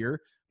this year,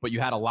 but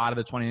you had a lot of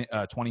the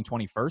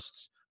 2020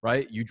 firsts,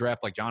 right? You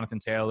draft like Jonathan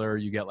Taylor,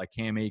 you get like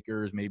Cam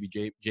Akers, maybe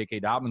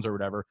J.K. Dobbins or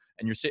whatever,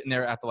 and you're sitting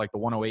there at the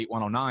 108,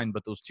 109,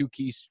 but those 2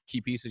 key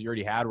pieces you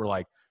already had were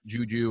like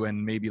Juju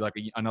and maybe like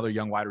another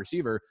young wide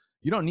receiver.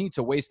 You don't need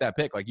to waste that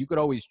pick. Like you could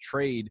always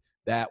trade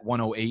that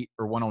 108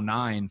 or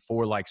 109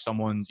 for like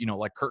someone's, you know,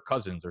 like Kirk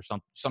Cousins or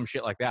some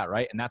shit like that,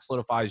 right? And that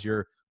solidifies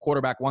your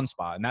quarterback 1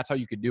 spot. And that's how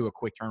you could do a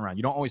quick turnaround.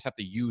 You don't always have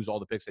to use all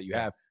the picks that you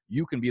have.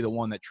 You can be the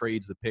one that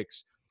trades the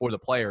picks for the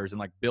players and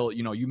like build,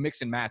 you know, you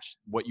mix and match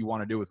what you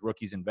want to do with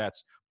rookies and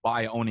vets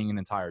by owning an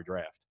entire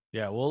draft.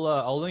 Yeah, well,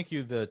 I'll link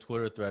you the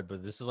Twitter thread,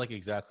 but this is like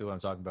exactly what I'm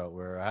talking about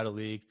where I had a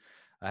league.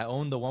 I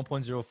owned the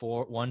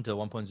 1.04, 1 to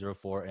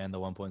 1.04 and the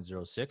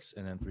 1.06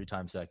 and then 3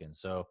 times seconds.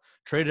 So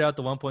traded out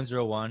the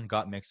 1.01,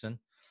 got Mixon,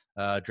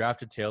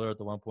 drafted Taylor at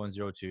the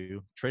 1.02,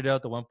 traded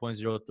out the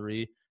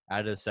 1.03,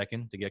 added a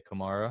second to get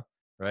Kamara,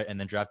 right? And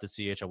then drafted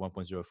CH at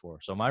 1.04.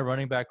 So my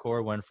running back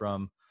core went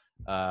from,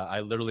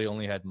 I literally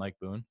only had Mike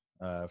Boone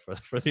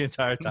for the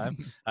entire time.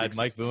 I had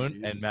Mike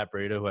Boone and Matt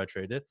Breida, who I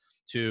traded,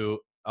 to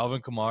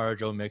Alvin Kamara,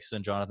 Joe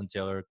Mixon, Jonathan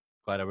Taylor,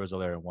 Clyde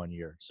Edwards-Helaire in 1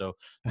 year. So,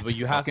 but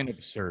you have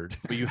absurd.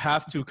 But you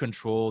have to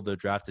control the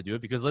draft to do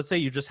it because let's say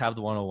you just have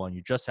the 101,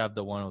 you just have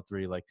the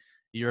 103. Like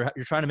you're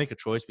trying to make a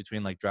choice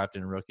between like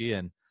drafting a rookie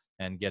and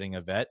getting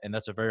a vet, and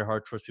that's a very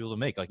hard choice for people to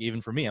make. Like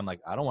even for me, I'm like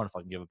I don't want to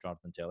fucking give up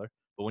Jonathan Taylor.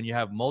 But when you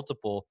have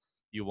multiple,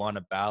 you want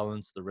to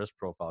balance the risk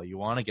profile. You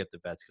want to get the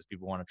vets because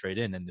people want to trade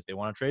in, and if they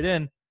want to trade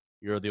in,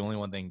 you're the only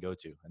one they can go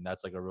to. And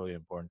that's like a really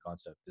important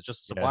concept. It's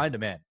just supply and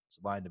demand.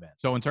 Supply and demand.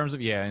 So in terms of,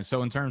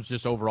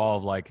 just overall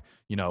of like,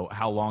 you know,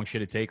 how long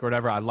should it take or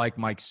whatever, I like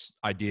Mike's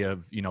idea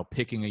of, you know,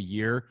 picking a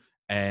year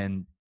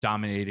and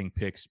dominating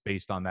picks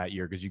based on that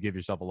year because you give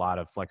yourself a lot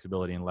of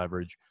flexibility and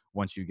leverage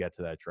once you get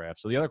to that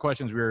draft. So the other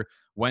questions were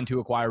when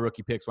to acquire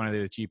rookie picks, when are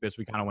they the cheapest?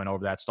 We kind of went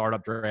over that.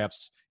 Startup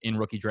drafts, in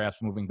rookie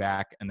drafts moving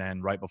back, and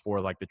then right before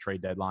like the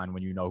trade deadline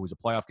when you know who's a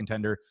playoff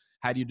contender.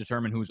 How do you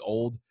determine who's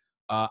old?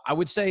 I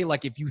would say,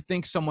 like, if you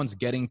think someone's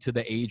getting to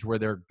the age where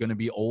they're going to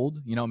be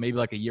old, you know, maybe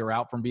like a year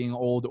out from being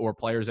old, or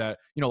players that,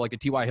 you know, like the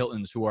T.Y.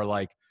 Hiltons who are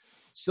like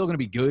still going to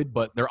be good,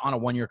 but they're on a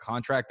 1-year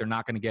contract. They're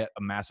not going to get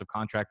a massive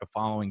contract the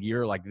following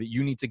year. Like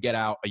you need to get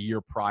out a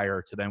year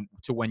prior to them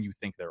to when you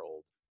think they're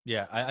old.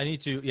 Yeah, I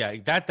need to. Yeah,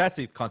 that's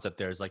the concept.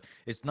 There is like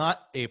it's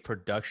not a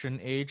production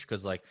age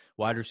because like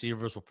wide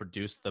receivers will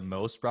produce the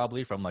most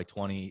probably from like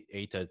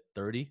 28 to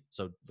 30.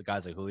 So the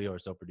guys like Julio are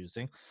still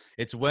producing.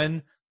 It's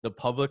when the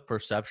public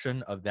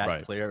perception of that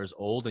Right. player is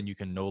old and you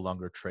can no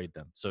longer trade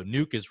them. So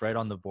Nuke is right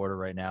on the border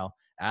right now.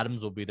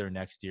 Adams will be there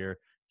next year.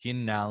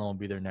 Keenan Allen will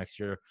be there next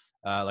year.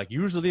 Like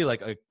usually,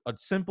 like a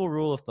simple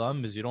rule of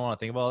thumb is you don't want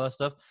to think about all that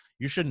stuff.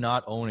 You should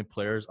not own any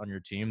players on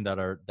your team that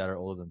are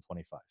older than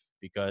 25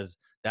 because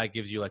that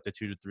gives you like the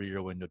 2 to 3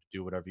 year window to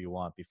do whatever you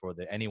want before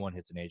anyone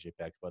hits an age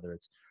apex, whether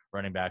it's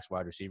running backs,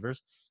 wide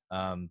receivers.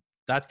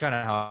 That's kind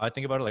of how I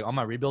think about it. Like on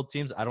my rebuild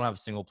teams, I don't have a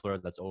single player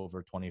that's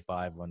over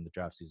 25 when the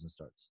draft season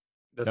starts.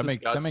 That's That the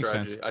makes Scott sense.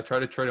 strategy. I try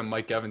to trade him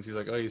Mike Evans. He's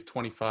like, oh, he's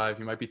 25.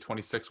 He might be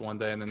 26 one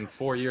day, and then in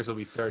 4 years he'll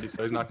be 30.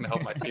 So he's not going to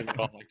help my team at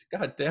all. I'm like,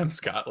 God damn,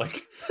 Scott.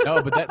 Like,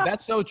 No, but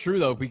that's so true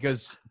though,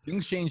 because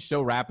things change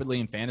so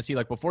rapidly in fantasy.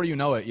 Like before you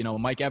know it,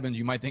 Mike Evans,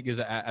 you might think is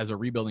as a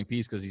rebuilding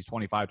piece because he's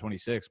 25,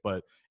 26,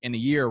 but in a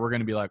year we're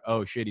going to be like,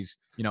 oh shit, he's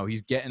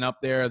getting up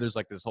there. There's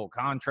like this whole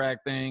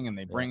contract thing, and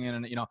they bring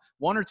in,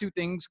 one or two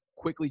things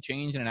quickly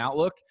change in an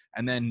outlook,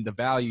 and then the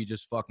value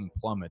just fucking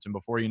plummets. And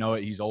before you know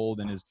it, he's old,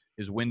 and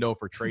his window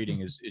for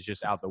trading is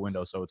just out the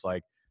window. So it's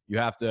like you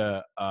have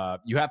to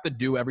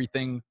do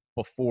everything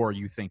before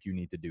you think you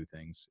need to do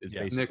things. Is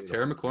Yeah. Nick,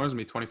 Terry McLaurin's going to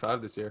be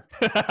 25 this year.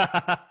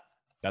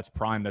 That's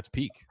prime. That's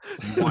peak.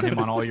 You want him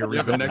on all your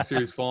Yeah, but rebuilding. next year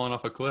he's falling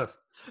off a cliff.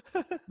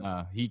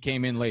 He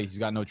came in late. He's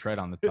got no tread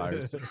on the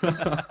tires.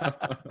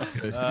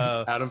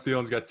 Adam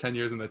Thielen's got 10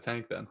 years in the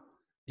tank then.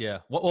 Yeah.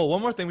 Well,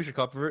 one more thing we should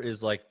cover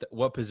is like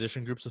what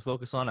position groups to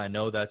focus on. I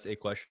know that's a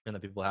question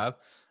that people have.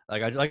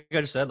 Like I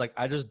just said, like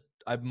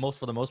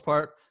for the most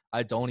part,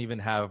 I don't even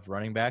have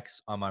running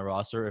backs on my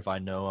roster if I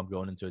know I'm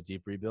going into a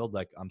deep rebuild.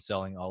 Like I'm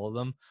selling all of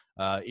them,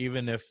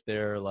 even if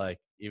they're like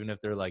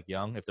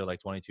young, if they're like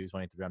 22,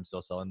 23, I'm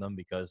still selling them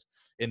because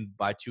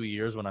by 2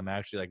 years when I'm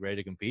actually like ready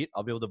to compete,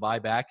 I'll be able to buy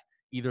back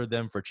either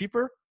them for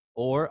cheaper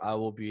or I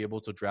will be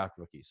able to draft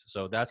rookies.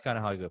 So that's kind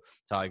of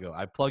how I go.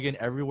 I plug in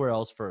everywhere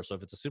else first. So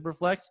if it's a super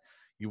flex,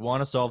 you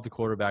want to solve the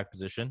quarterback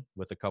position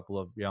with a couple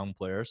of young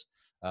players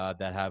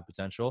that have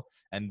potential.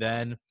 And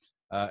then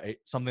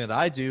something that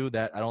I do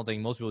that I don't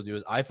think most people do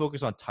is I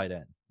focus on tight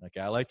end. Like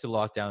I like to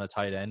lock down a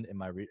tight end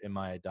in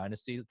my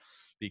dynasty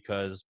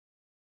because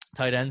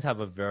tight ends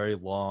have a very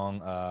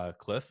long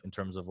cliff in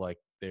terms of like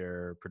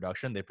their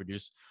production. They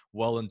produce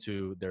well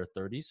into their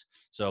 30s.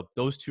 So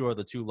those two are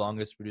the two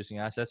longest producing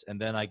assets. And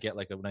then I get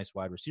like a nice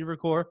wide receiver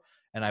core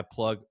and I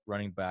plug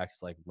running backs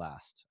like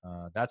last.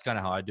 That's kind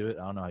of how I do it.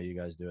 I don't know how you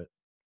guys do it.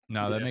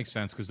 No, that makes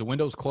sense because the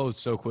window's closed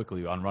so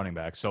quickly on running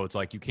back. So it's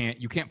like you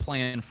can't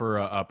plan for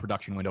a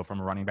production window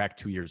from a running back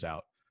 2 years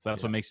out. So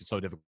that's what makes it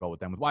so difficult with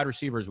them. With wide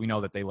receivers, we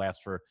know that they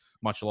last for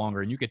much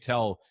longer. And you could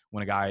tell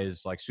when a guy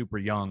is like super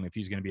young if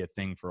he's going to be a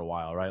thing for a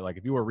while, right? Like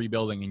if you were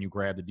rebuilding and you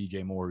grabbed a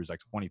DJ Moore who's like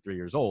 23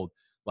 years old,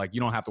 like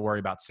you don't have to worry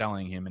about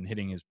selling him and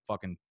hitting his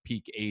fucking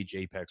peak age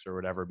apex or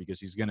whatever because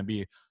he's going to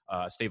be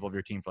a staple of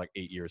your team for like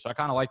 8 years. So I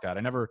kind of like that.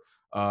 I never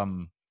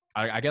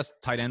I guess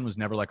tight end was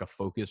never like a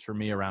focus for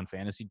me around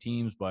fantasy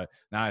teams, but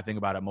now I think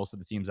about it, most of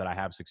the teams that I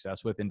have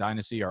success with in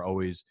Dynasty are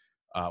always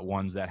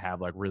ones that have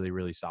like really,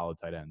 really solid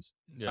tight ends.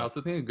 Yeah. I also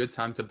think a good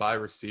time to buy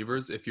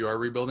receivers if you are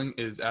rebuilding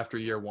is after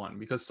year one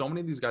because so many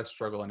of these guys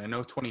struggle. And I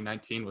know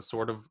 2019 was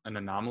sort of an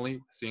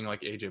anomaly, seeing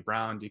like AJ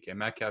Brown, DK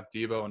Metcalf,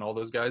 Debo, and all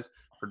those guys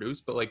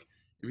produce. But like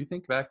if you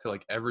think back to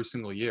like every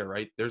single year,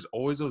 right, there's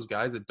always those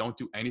guys that don't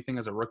do anything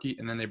as a rookie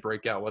and then they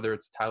break out, whether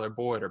it's Tyler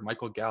Boyd or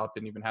Michael Gallup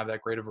didn't even have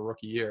that great of a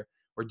rookie year.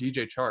 Or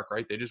DJ Chark,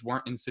 right? They just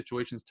weren't in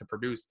situations to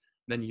produce.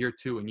 Then year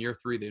 2 and year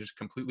 3, they just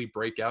completely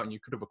break out and you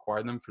could have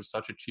acquired them for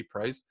such a cheap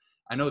price.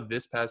 I know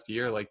this past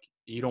year, like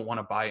you don't want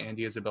to buy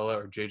Andy Isabella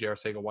or JJ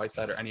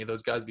Arcega-Whiteside or any of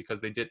those guys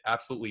because they did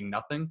absolutely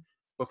nothing.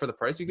 But for the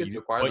price you get to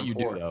acquire them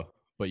for.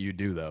 But you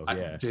do though.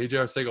 Yeah. JJ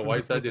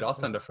Arcega-Whiteside, dude, I'll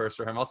send a first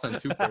for him. I'll send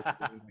 2 firsts.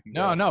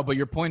 No, but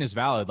your point is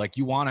valid. Like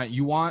you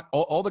want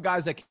all the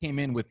guys that came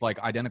in with like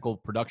identical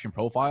production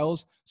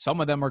profiles.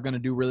 Some of them are going to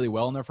do really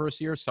well in their first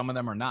year. Some of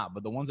them are not.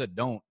 But the ones that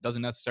don't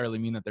doesn't necessarily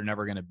mean that they're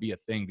never going to be a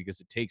thing because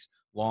it takes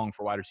long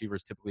for wide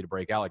receivers typically to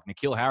break out. Like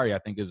N'Keal Harry, I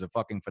think is a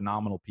fucking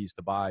phenomenal piece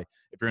to buy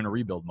if you're in a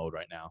rebuild mode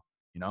right now.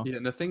 Yeah,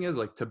 and the thing is,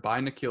 like, to buy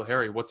N'Keal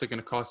Harry, what's it going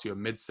to cost you? A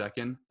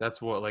mid-second?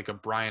 That's what, like, a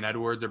Brian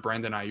Edwards or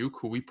Brandon Ayuk,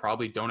 who we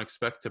probably don't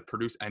expect to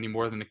produce any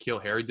more than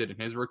N'Keal Harry did in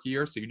his rookie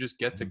year. So you just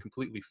get to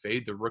completely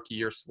fade the rookie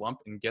year slump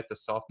and get the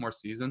sophomore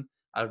season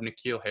out of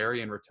N'Keal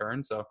Harry in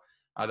return. So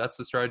that's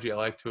the strategy I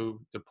like to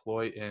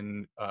deploy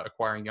in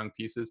acquiring young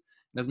pieces.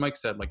 And as Mike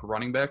said, like,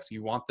 running backs,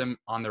 you want them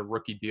on their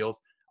rookie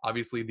deals.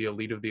 Obviously, the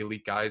elite of the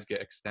elite guys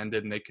get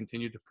extended and they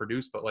continue to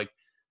produce, but, like,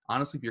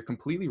 honestly, if you're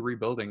completely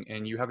rebuilding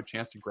and you have a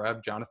chance to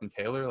grab Jonathan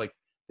Taylor, like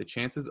the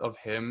chances of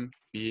him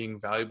being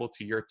valuable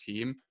to your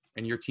team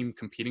and your team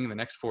competing in the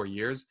next 4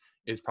 years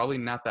is probably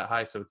not that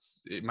high. So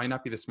it might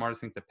not be the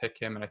smartest thing to pick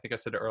him. And I think I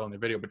said it earlier in the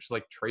video, but just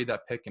like trade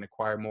that pick and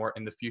acquire more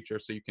in the future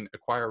so you can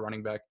acquire a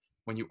running back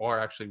when you are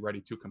actually ready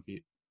to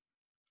compete.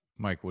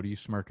 Mike, what are you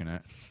smirking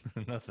at?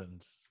 Nothing.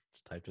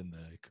 Just typed in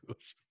the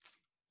questions.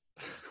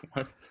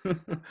 What?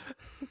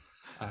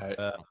 All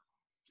right.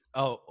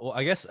 Oh, well,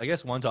 I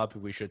guess one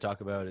topic we should talk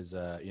about is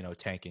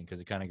tanking, because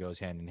it kind of goes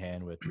hand in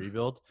hand with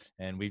rebuild,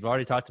 and we've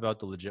already talked about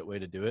the legit way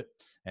to do it.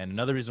 And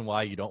another reason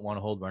why you don't want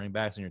to hold running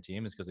backs on your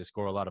team is because they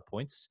score a lot of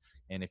points,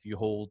 and if you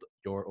hold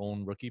your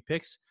own rookie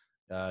picks,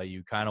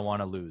 you kind of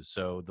want to lose.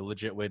 So the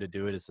legit way to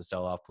do it is to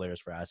sell off players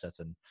for assets,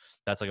 and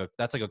that's like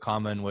a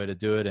common way to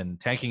do it. And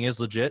tanking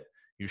is legit.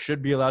 You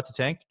should be allowed to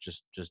tank.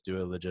 Just do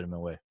it a legitimate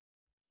way.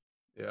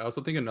 Yeah, I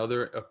also think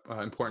another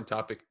important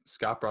topic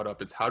Scott brought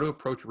up, it's how to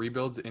approach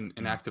rebuilds in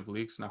active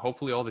leagues. Now,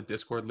 hopefully all the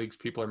Discord leagues,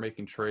 people are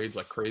making trades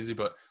like crazy,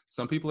 but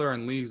some people are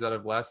in leagues that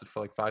have lasted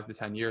for like 5 to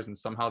 10 years and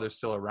somehow they're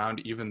still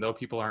around even though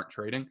people aren't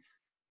trading.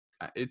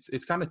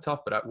 It's kind of tough,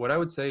 but what I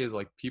would say is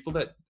like people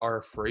that are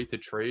afraid to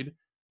trade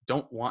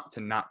don't want to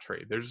not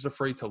trade. They're just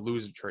afraid to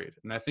lose a trade.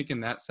 And I think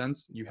in that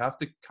sense, you have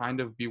to kind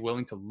of be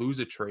willing to lose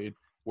a trade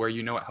where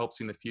you know it helps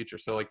you in the future.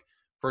 So like,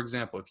 for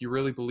example, if you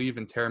really believe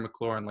in Terry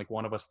McLaurin, like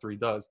one of us three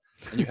does,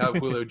 and you have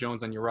Julio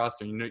Jones on your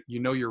roster, you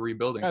know you're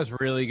rebuilding. You guys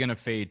really gonna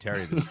fade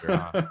Terry this year?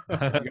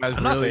 Huh? You guys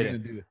I'm not really fading.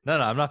 gonna do that? No,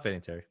 I'm not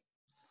fading Terry.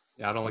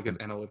 Yeah, I don't like his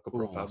analytical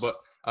profile, Fools.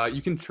 but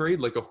you can trade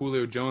like a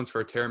Julio Jones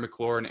for a Terry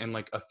McLaurin and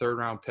like a 3rd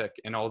round pick.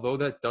 And although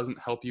that doesn't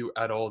help you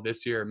at all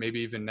this year, maybe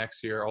even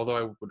next year, although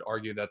I would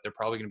argue that they're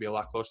probably going to be a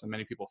lot closer than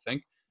many people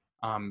think,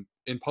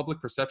 in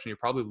public perception, you're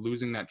probably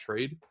losing that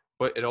trade.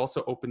 But it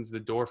also opens the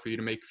door for you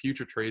to make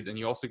future trades, and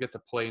you also get to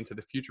play into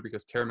the future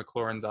because Terry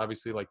McLaurin's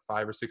obviously like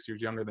 5 or 6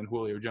 years younger than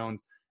Julio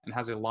Jones and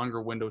has a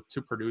longer window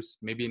to produce,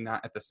 maybe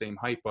not at the same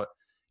height, but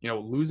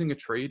losing a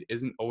trade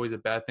isn't always a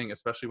bad thing,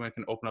 especially when it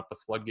can open up the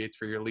floodgates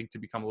for your league to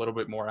become a little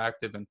bit more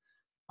active. And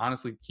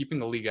honestly, keeping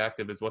the league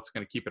active is what's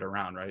going to keep it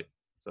around, right?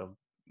 So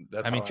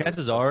that's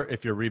chances are,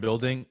 if you're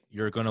rebuilding,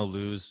 you're going to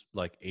lose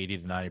like 80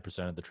 to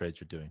 90% of the trades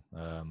you're doing.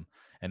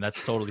 And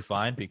that's totally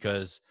fine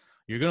because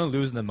you're going to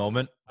lose in the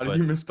moment. How did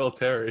you misspell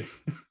Terry?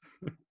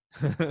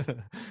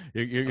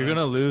 you're going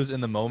to lose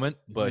in the moment,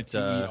 but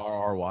Terry?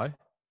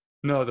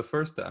 No, the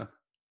first time.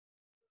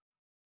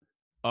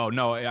 Oh,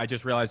 no, I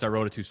just realized I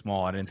wrote it too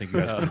small. I didn't think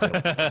you guys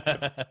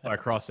so I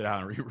crossed it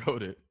out and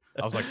rewrote it.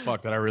 I was like,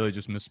 fuck, did I really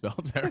just misspell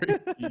Terry?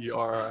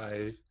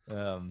 E-R-I.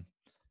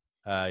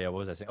 What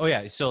was I saying? Oh,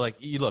 yeah. So, like,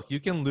 you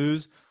can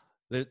lose.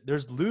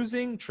 There's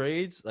losing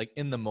trades, like,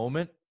 in the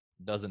moment.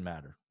 Doesn't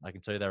matter. I can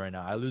tell you that right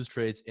now. I lose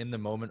trades in the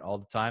moment all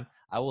the time.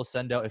 I will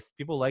send out, if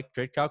people like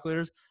trade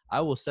calculators,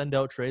 I will send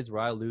out trades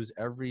where I lose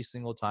every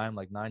single time,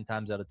 like 9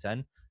 times out of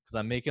 10, because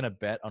I'm making a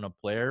bet on a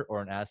player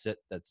or an asset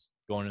that's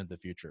going into the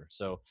future.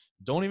 So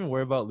don't even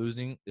worry about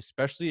losing,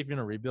 especially if you're in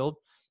a rebuild.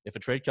 If a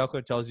trade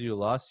calculator tells you you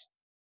lost,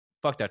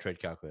 fuck that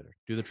trade calculator.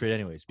 Do the trade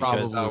anyways.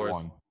 Probably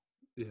won.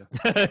 Yeah.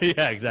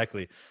 Yeah,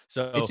 exactly.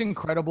 So it's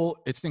incredible.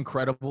 It's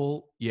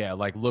incredible. Yeah.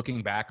 Like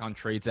looking back on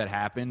trades that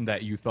happened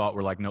that you thought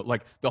were like, no,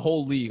 like the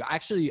whole league.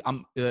 Actually,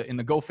 I'm in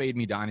the Go Fade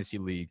Me Dynasty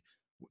League.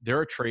 There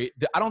are trade.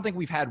 I don't think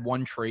we've had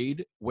one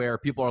trade where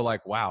people are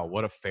like, wow,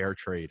 what a fair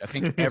trade. I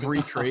think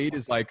every trade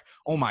is like,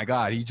 oh my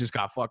God, he just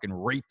got fucking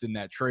raped in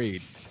that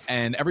trade.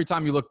 And every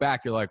time you look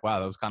back, you're like, wow,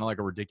 that was kind of like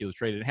a ridiculous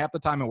trade. And half the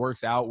time it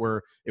works out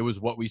where it was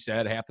what we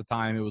said. Half the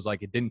time it was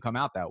like, it didn't come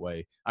out that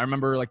way. I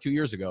remember like 2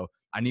 years ago,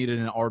 I needed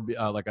an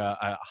RB, like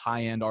a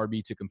high-end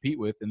RB to compete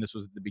with. And this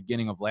was at the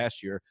beginning of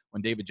last year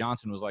when David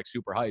Johnson was like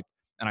super hyped.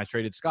 And I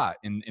traded Scott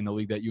in the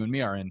league that you and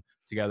me are in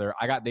together.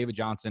 I got David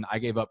Johnson. I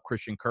gave up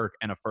Christian Kirk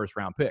and a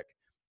 1st-round pick.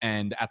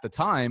 And at the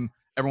time,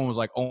 everyone was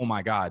like, oh,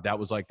 my God, that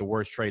was like the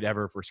worst trade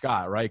ever for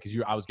Scott, right? Because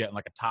I was getting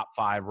like a top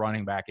 5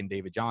 running back in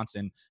David Johnson,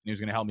 and he was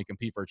going to help me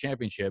compete for a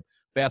championship.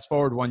 Fast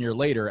forward 1 year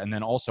later, and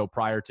then also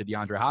prior to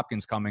DeAndre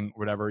Hopkins coming,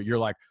 whatever, you're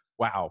like,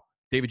 wow,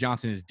 David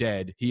Johnson is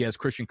dead. He has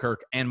Christian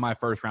Kirk and my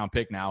 1st-round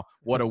pick now.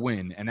 What a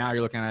win. And now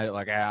you're looking at it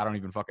like, I don't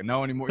even fucking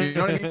know anymore. You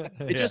know what I mean?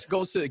 It just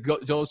goes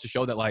to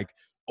show that, like,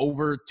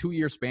 over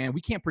 2-year span,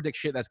 we can't predict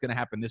shit that's going to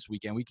happen this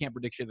weekend. We can't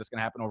predict shit that's going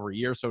to happen over a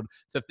year. So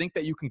to think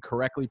that you can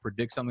correctly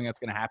predict something that's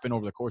going to happen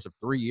over the course of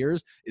 3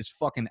 years is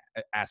fucking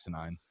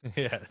asinine.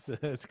 Yeah,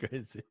 that's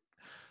crazy.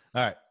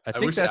 All right. I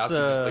wish that's Apps would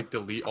just like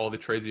delete all the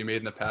trades you made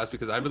in the past,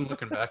 because I've been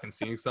looking back and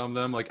seeing some of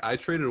them. Like I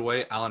traded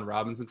away Allen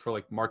Robinson for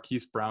like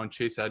Marquise Brown,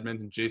 Chase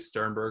Edmonds, and Jay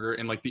Sternberger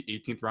in like the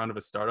 18th round of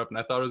a startup. And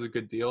I thought it was a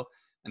good deal.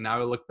 And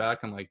now I look back,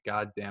 I'm like,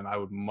 God damn, I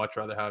would much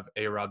rather have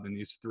A-Rod than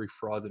these 3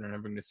 frauds that are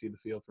never going to see the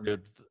field for me.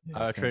 Dude,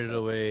 I traded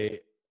away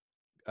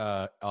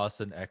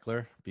Austin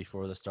Eckler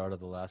before the start of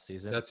the last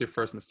season. That's your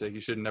first mistake. You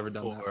should have never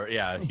done that.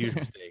 Yeah, huge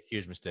mistake.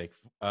 Huge mistake.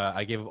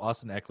 I gave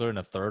Austin Eckler in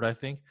a 3rd, I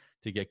think,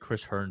 to get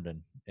Chris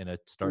Herndon in a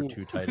start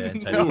 2 tight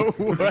end. No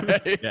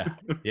way.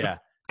 Yeah.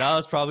 That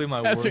was probably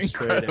my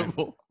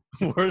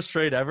worst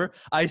trade ever.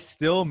 I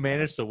still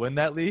managed to win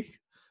that league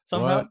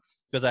somehow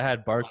because I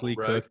had Barkley,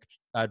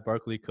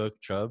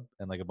 Cook, Chubb,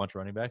 and like a bunch of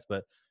running backs.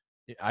 But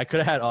I could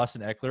have had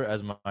Austin Eckler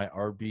as my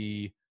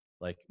RB,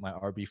 like my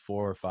RB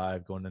 4 or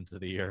 5 going into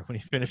the year when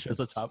he finished as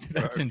a top.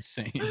 That's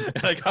insane.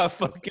 And I got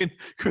fucking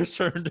Chris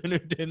Herndon, who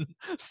didn't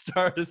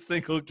start a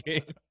single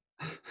game.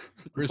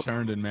 Chris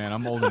Herndon, man,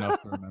 I'm old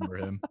enough to remember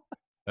him.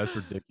 That's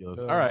ridiculous.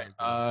 All right,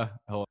 hold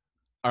on.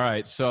 All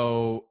right,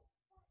 so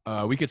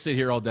We could sit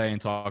here all day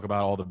and talk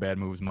about all the bad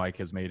moves Mike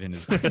has made in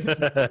his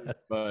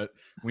but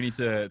we need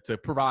to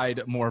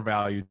provide more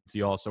value to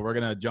y'all. So we're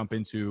gonna jump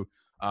into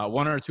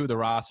one or two of the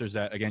rosters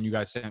that, again, you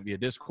guys sent via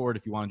Discord.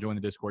 If you want to join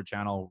the Discord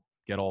channel,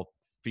 get all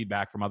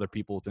feedback from other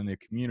people within the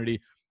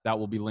community, that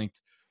will be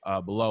linked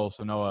below.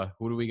 So Noah,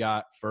 who do we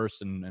got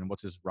first, and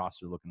what's his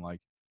roster looking like?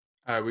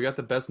 All right, we got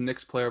the best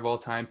Knicks player of all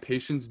time,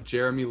 Patience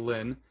Jeremy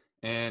Lin,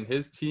 and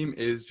his team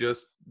is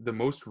just the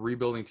most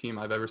rebuilding team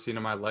I've ever seen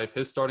in my life.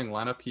 His starting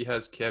lineup, he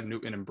has Cam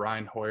Newton and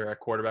Brian Hoyer at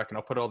quarterback, and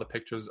I'll put all the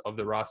pictures of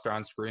the roster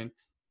on screen.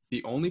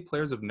 The only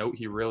players of note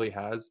he really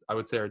has, I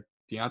would say, are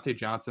Deontay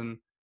Johnson,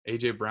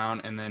 A.J.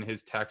 Brown, and then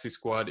his taxi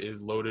squad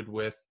is loaded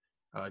with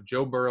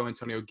Joe Burrow,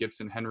 Antonio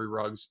Gibson, Henry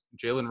Ruggs,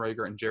 Jalen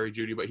Reagor, and Jerry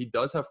Jeudy, but he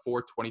does have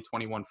 4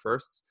 2021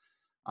 firsts.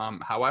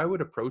 How I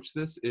would approach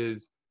this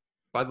is,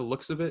 by the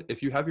looks of it,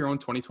 if you have your own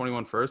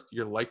 2021 first,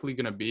 you're likely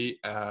going to be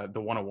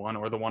the 101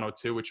 or the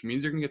 102, which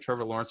means you're going to get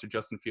Trevor Lawrence or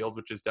Justin Fields,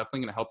 which is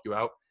definitely going to help you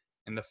out.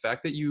 And the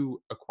fact that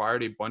you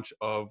acquired a bunch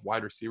of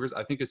wide receivers,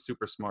 I think is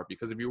super smart,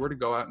 because if you were to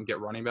go out and get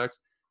running backs,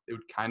 it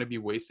would kind of be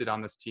wasted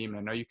on this team. And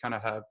I know you kind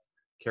of have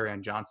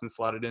Kerryon Johnson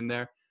slotted in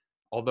there.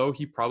 Although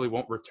he probably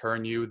won't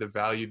return you the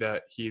value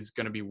that he's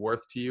going to be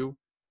worth to you,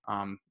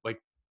 like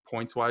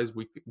points-wise,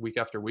 week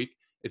after week,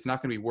 it's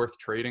not going to be worth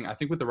trading. I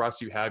think with the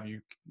roster you have,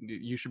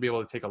 you should be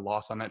able to take a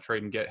loss on that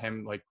trade and get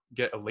him, like,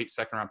 get a late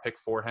second-round pick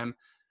for him.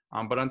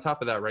 But on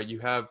top of that, right, you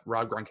have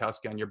Rob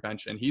Gronkowski on your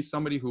bench, and he's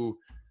somebody who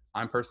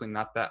I'm personally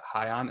not that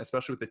high on,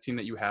 especially with the team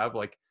that you have.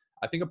 Like,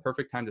 I think a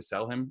perfect time to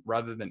sell him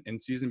rather than in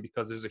season,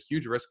 because there's a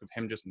huge risk of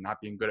him just not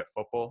being good at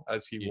football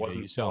as he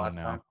wasn't the last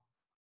time.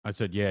 I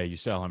said, yeah, you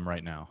sell him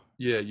right now.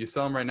 Yeah, you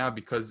sell him right now,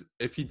 because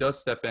if he does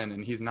step in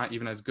and he's not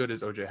even as good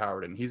as O.J.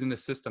 Howard, and he's in a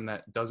system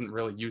that doesn't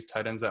really use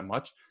tight ends that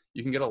much,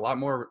 you can get a lot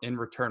more in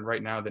return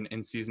right now than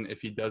in season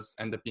if he does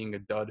end up being a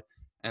dud.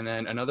 And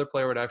then another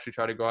player I would actually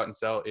try to go out and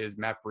sell is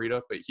Matt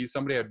Breida, but he's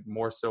somebody I'd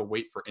more so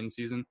wait for in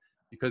season,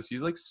 because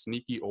he's like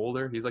sneaky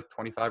older. He's like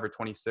 25 or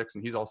 26,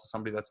 and he's also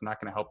somebody that's not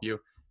going to help you.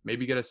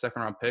 Maybe get a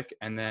second-round pick,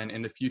 and then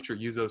in the future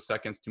use those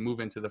seconds to move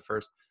into the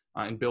first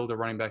and build a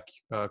running back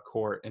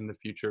core in the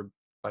future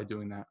by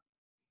doing that.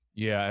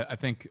 Yeah, I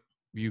think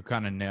you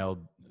kind of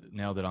nailed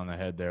it on the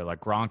head there. Like,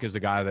 Gronk is the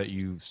guy that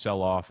you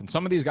sell off, and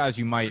some of these guys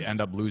you might end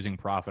up losing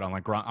profit on.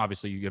 Like, Gronk,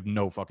 obviously you have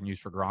no fucking use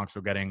for Gronk,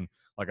 so getting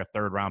like a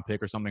 3rd-round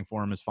pick or something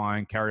for him is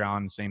fine.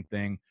 Kerryon, same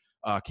thing.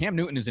 Cam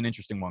Newton is an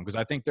interesting one, because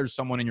I think there's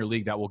someone in your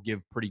league that will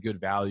give pretty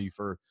good value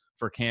for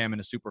Cam in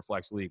a super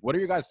flex league. What are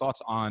your guys'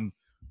 thoughts on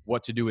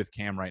what to do with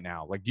Cam right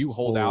now? Like, do you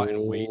hold out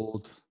and wait?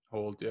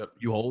 Hold, yep.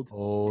 You hold?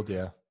 Hold,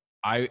 yeah.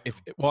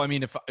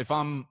 If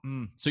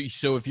I'm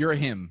so if you're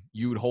him,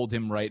 you would hold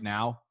him right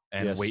now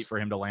and wait for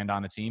him to land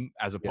on a team,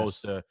 as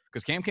opposed to,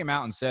 because Cam came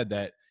out and said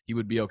that he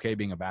would be okay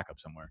being a backup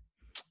somewhere.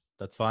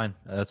 That's fine.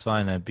 That's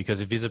fine. Because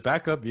if he's a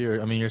backup,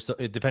 you're still,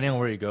 depending on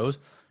where he goes,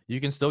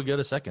 you can still get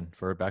a second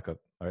for a backup,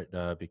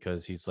 right?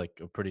 Because he's like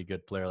a pretty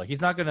good player. Like, he's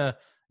not gonna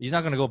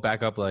go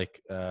back up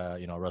like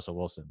Russell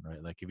Wilson,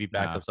 right? Like, if he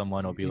backs up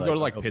someone, it'll be like, go to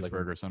like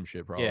Pittsburgh or some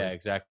shit, probably. Yeah,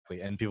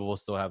 exactly. And people will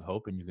still have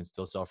hope, and you can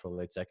still sell for a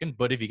late second.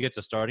 But if he gets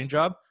a starting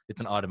job,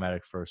 it's an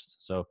automatic first.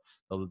 So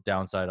the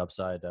downside,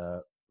 upside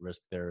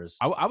risk there is.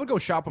 I would go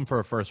shop him for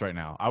a first right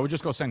now. I would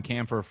just go send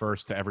Cam for a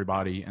first to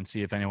everybody and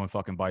see if anyone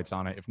fucking bites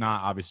on it. If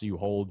not, obviously you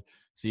hold,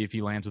 see if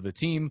he lands with a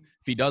team.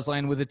 If he does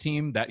land with a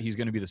team that he's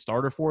going to be the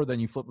starter for, then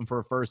you flip him for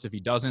a first. If he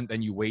doesn't,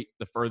 then you wait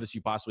the furthest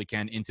you possibly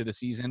can into the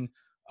season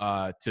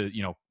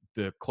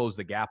to close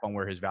the gap on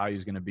where his value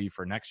is going to be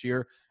for next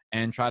year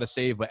and try to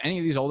save. But any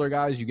of these older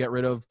guys you get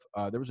rid of.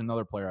 There was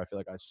another player I feel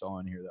like I saw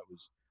in here that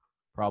was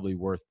probably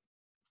worth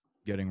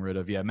getting rid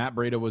of. Yeah, Matt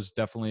Breida was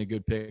definitely a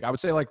good pick. I would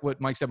say, like what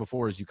Mike said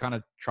before, is you kind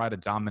of try to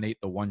dominate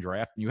the one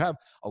draft. And you have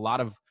a lot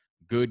of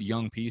good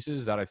young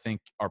pieces that I think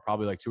are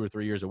probably like 2 or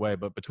 3 years away.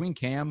 But between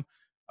Cam,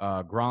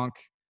 Gronk,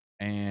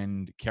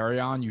 and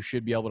Kerryon, you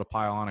should be able to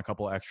pile on a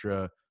couple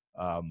extra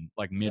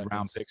like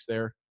mid-round picks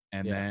there.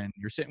 And then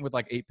you're sitting with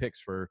like 8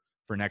 picks for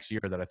next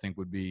year that I think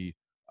would be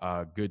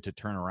good to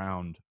turn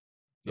around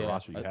the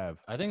roster you have.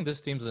 I think this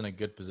team's in a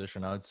good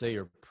position. I would say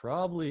you're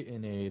probably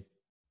in a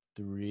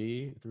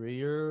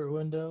three-year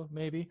window,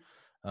 maybe.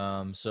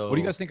 So what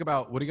do you guys think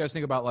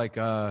about like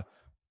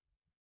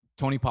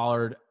Tony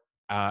Pollard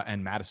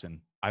and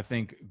Madison? I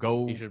think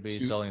he should be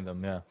selling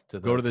them,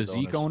 go to the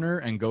Zeke owner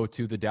and go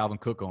to the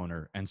Dalvin Cook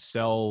owner and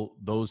sell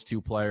those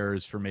 2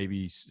 players for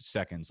maybe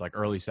seconds, like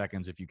early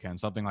seconds if you can,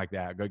 something like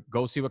that.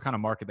 Go see what kind of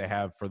market they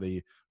have for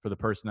the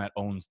person that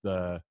owns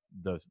the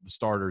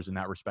starters in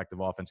that respective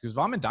offense. Because if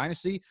I'm in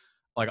Dynasty,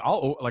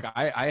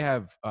 I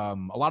have a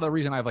lot of the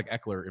reason I have like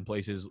Eckler in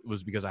places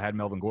was because I had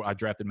Melvin Gordon. I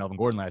drafted Melvin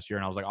Gordon last year,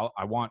 and I was like,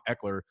 I want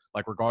Eckler,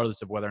 like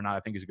regardless of whether or not I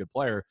think he's a good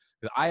player,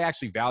 because I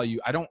actually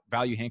I don't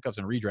value handcuffs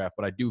in redraft,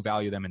 but I do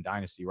value them in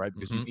Dynasty, right?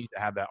 Because you need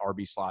to have that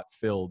RB slot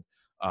filled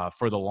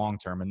for the long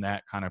term, and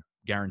that kind of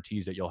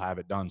guarantees that you'll have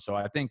it done. So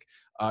I think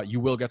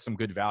you will get some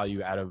good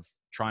value out of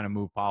trying to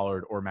move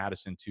Pollard or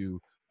Madison to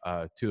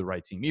to the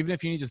right team. Even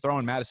if you need to throw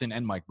in Madison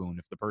and Mike Boone,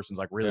 if the person's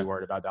like really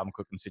worried about Dalvin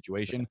Cook in the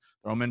situation,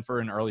 throw him in for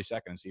an early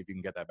second and see if you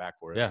can get that back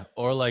for it. Yeah,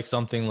 or like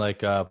something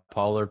like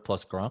Pollard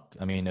plus Gronk.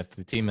 I mean, if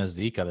the team has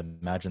Zeke, I'd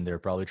imagine they're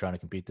probably trying to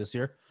compete this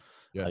year.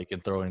 Yeah. You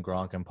can throw in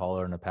Gronk and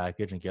Pollard in a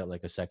package and get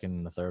like a second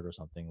and a third or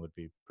something would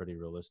be pretty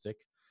realistic.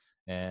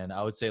 And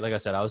I would say, like I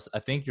said, I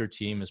think your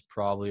team is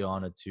probably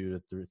on a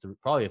 2 to 3,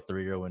 probably a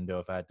 3-year window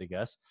if I had to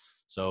guess.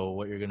 So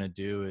what you're going to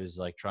do is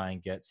like try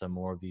and get some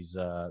more of these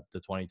the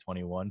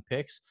 2021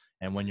 picks.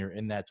 And when you're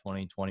in that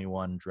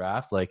 2021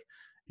 draft, like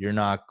you're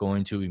not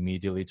going to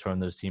immediately turn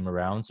this team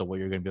around. So what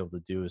you're going to be able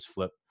to do is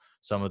flip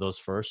some of those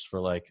firsts for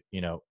like,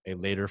 you know, a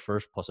later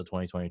first plus a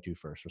 2022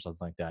 first or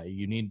something like that.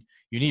 You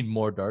need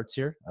more darts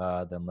here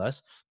than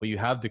less, but you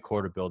have the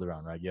core to build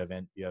around, right? You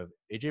have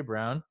AJ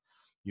Brown,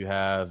 you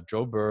have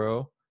Joe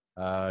Burrow,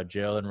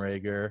 Jalen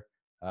Reagor,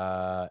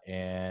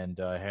 and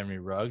Henry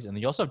Ruggs, and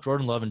you also have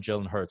Jordan Love and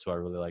Jalen Hurts, who I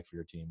really like for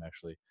your team.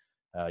 Actually,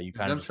 you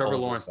kind of Trevor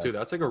Lawrence too.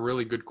 That's like a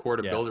really good core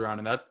to build around,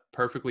 and that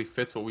perfectly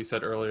fits what we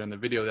said earlier in the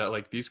video. That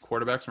like these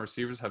quarterbacks and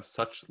receivers have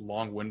such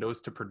long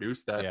windows to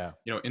produce that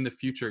you know in the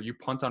future you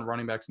punt on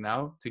running backs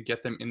now to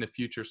get them in the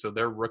future, so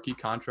their rookie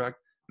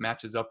contract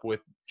matches up with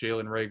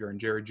Jalen Reagor and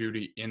Jerry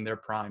Jeudy in their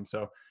prime.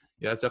 So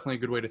yeah, that's definitely a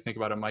good way to think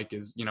about it, Mike,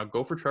 is, you know,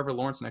 go for Trevor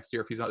Lawrence next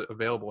year if he's not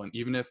available. And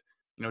even if,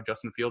 you know,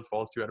 Justin Fields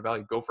falls too out of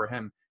value, go for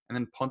him. And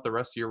then punt the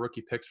rest of your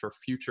rookie picks for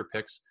future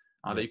picks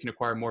that you can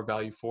acquire more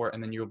value for.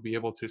 And then you'll be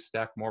able to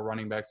stack more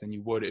running backs than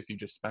you would if you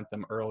just spent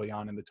them early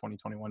on in the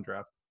 2021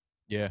 draft.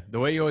 Yeah, the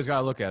way you always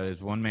got to look at it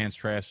is one man's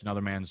trash,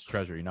 another man's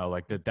treasure. You know,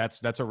 like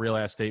that's a real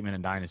ass statement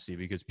in Dynasty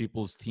because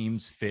people's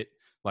teams fit.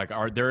 Like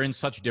they're in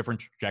such different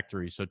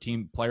trajectories. So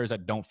players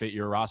that don't fit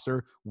your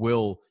roster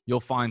you'll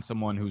find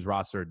someone whose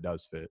roster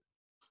does fit.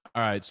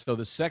 All right, so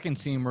the second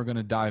team we're going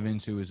to dive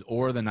into is the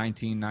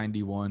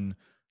 1991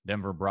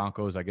 Denver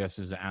Broncos. I guess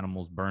is an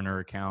Animals burner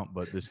account,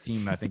 but this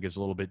team I think is a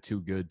little bit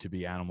too good to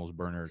be Animals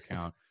burner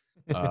account.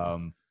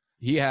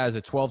 He has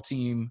a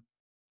 12-team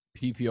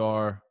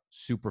PPR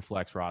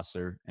Superflex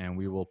roster, and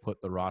we will put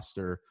the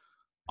roster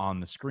on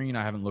the screen.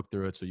 I haven't looked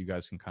through it, so you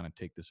guys can kind of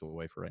take this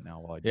away for right now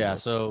while I do it.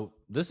 So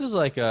this is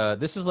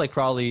like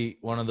probably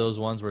one of those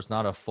ones where it's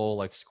not a full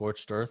like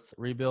scorched earth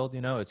rebuild.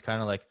 You know, it's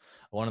kind of like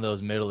one of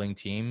those middling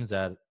teams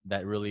that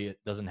really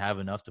doesn't have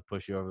enough to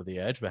push you over the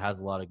edge, but has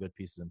a lot of good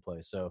pieces in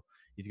place. So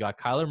he's got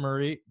Kyler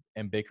Murray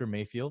and Baker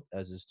Mayfield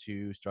as his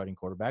 2 starting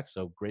quarterbacks.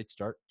 So great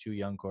start, 2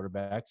 young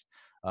quarterbacks,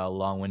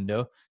 long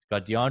window. He's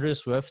got DeAndre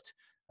Swift,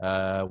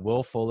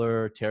 Will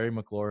Fuller, Terry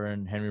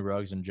McLaurin, Henry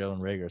Ruggs, and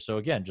Jalen Reagor. So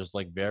again, just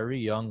like very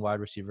young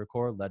wide receiver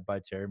core led by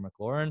Terry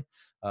McLaurin.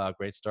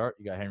 Great start.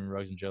 You got Henry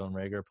Ruggs and Jalen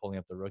Reagor pulling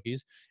up the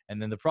rookies.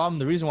 And then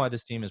the reason why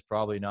this team is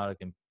probably not a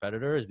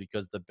competitor is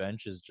because the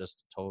bench is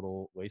just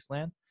total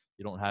wasteland.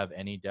 You don't have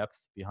any depth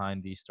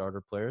behind these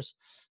starter players.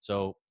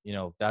 So, you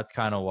know, that's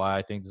kind of why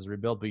I think this is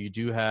rebuild. But you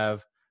do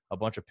have a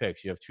bunch of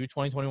picks. You have 2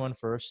 2021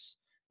 firsts.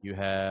 You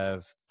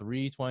have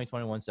 3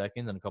 2021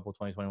 seconds and a couple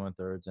 2021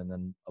 thirds, and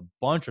then a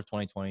bunch of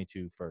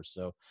 2022 firsts.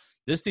 So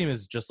this team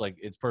is just like,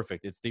 it's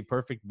perfect. It's the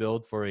perfect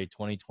build for a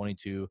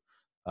 2022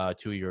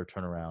 2-year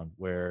turnaround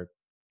where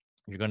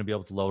you're going to be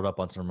able to load up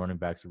on some running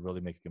backs and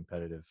really make it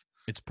competitive.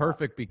 It's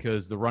perfect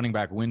because the running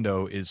back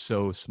window is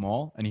so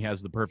small, and he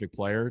has the perfect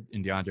player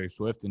in DeAndre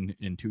Swift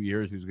in 2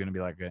 years who's going to be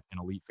like an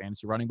elite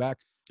fantasy running back.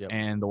 Yep.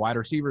 And the wide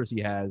receivers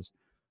he has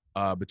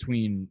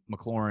between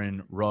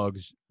McLaurin,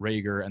 Ruggs,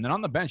 Reagor, and then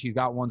on the bench he's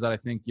got ones that I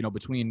think, you know,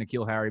 between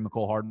N'Keal Harry,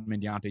 McCole Hardman,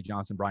 Deontay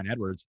Johnson, Bryan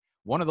Edwards,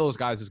 one of those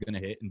guys is going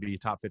to hit and be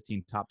top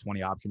 15, top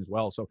 20 option as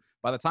well. So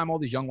by the time all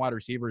these young wide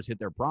receivers hit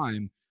their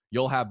prime,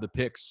 you'll have the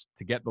picks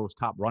to get those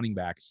top running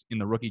backs in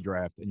the rookie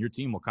draft, and your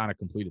team will kind of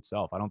complete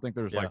itself. I don't think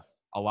there's like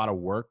a lot of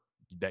work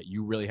that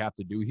you really have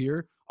to do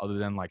here other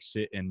than like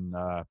sit and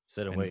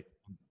wait.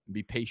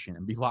 Be patient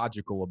and be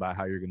logical about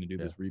how you're going to do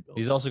this rebuild.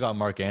 He's also got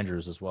Mark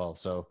Andrews as well.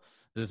 So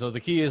the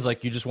key is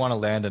like you just want to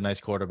land a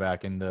nice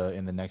quarterback in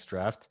the next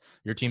draft.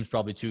 Your team's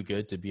probably too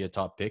good to be a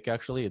top pick.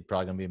 Actually, it's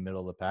probably going to be middle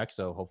of the pack.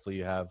 So hopefully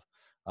you have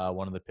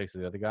one of the picks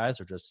of the other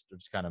guys, or just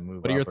kind of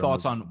move. What are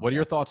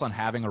your thoughts on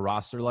having a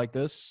roster like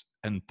this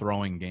and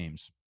throwing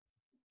games?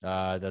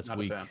 That's Not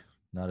weak. a fan.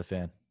 Not a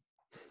fan.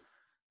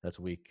 That's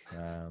weak.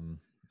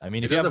 I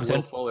mean, if if you have have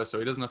Will Fuller, so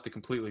he doesn't have to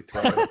completely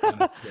throw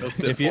it. He'll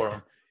sit for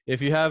him. If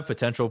you have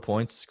potential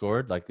points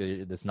scored, like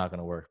it's not going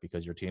to work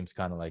because your team's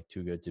kind of like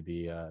too good to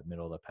be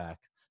middle of the pack.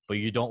 But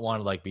you don't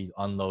want to like be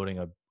unloading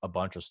a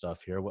bunch of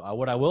stuff here.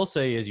 What I will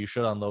say is you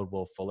should unload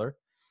Will Fuller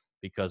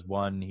because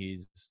one,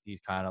 he's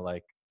kind of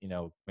like, you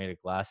know, made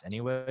of glass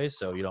anyway,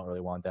 so you don't really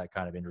want that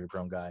kind of injury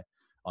prone guy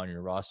on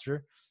your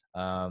roster.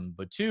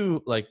 But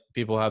two, like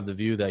people have the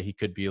view that he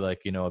could be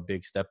like, you know, a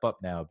big step up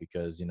now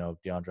because, you know,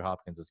 DeAndre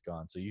Hopkins is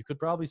gone. So you could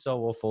probably sell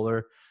Will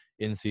Fuller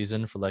in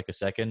season for like a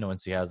second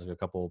once he has like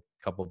a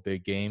couple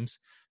big games.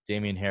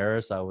 Damian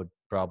Harris, I would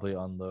probably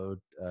unload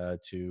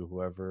to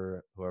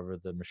whoever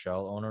the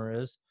Michelle owner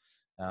is.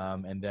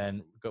 And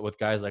then with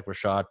guys like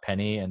Rashad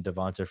Penny and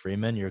Devonta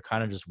Freeman, you're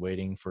kind of just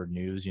waiting for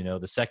news. You know,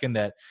 the second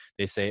that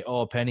they say,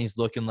 "Oh, Penny's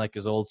looking like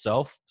his old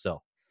self,"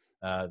 so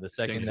the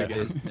second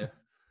that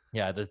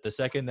Yeah, the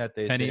second that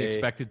they Penny say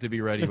expected to be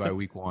ready by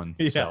week 1.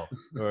 yeah, So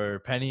or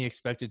Penny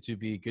expected to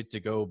be good to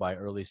go by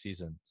early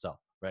season. So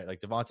right, like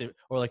Devontae,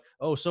 or like,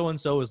 oh, so and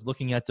so is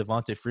looking at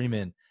Devontae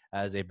Freeman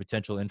as a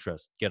potential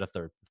interest. Get a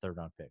third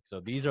round pick. So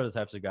these are the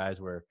types of guys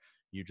where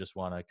you just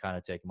want to kind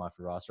of take them off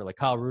your roster. Like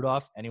Kyle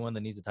Rudolph, anyone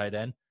that needs a tight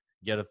end,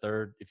 get a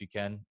third if you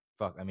can.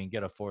 Fuck, I mean,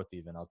 get a fourth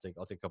even. I'll take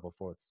a couple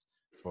fourths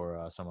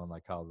for someone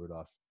like Kyle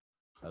Rudolph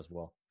as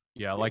well.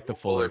 yeah, I like the Will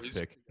Fuller, Fuller he's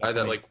pick. a guy that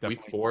Definitely- like week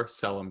definitely- 4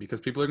 sell him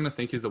because people are going to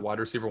think he's the wide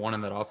receiver 1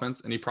 in that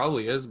offense, and he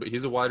probably is, but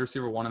he's a wide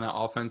receiver 1 in that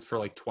offense for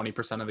like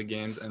 20% of the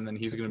games, and then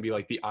he's going to be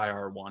like the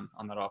IR 1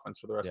 on that offense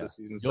for the rest of the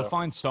season. You'll So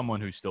find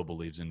someone who still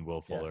believes in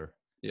Will Fuller.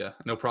 yeah,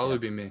 and it'll probably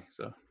be me.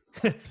 So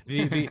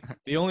The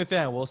only thing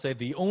I will say,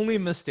 the only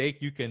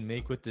mistake you can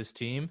make with this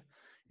team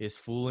is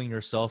fooling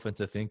yourself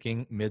into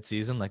thinking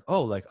mid-season like,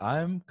 oh, like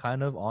I'm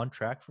kind of on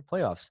track for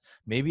playoffs.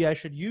 Maybe I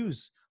should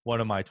use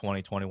one of my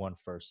 2021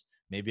 firsts.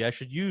 Maybe I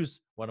should use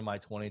one of my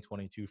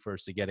 2022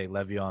 firsts to get a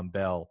Le'Veon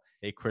Bell,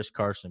 a Chris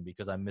Carson,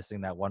 because I'm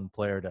missing that one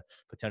player to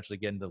potentially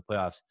get into the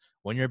playoffs.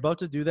 When you're about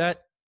to do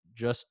that,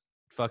 just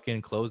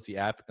fucking close the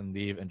app and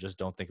leave and just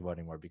don't think about it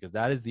anymore, because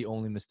that is the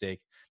only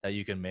mistake that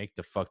you can make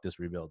to fuck this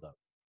rebuild up.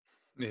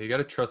 yeah, you got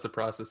to trust the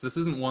process. This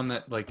isn't one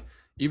that like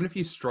even if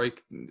you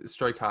strike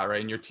hot,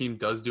 right, and your team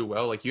does do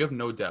well, like you have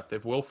no depth.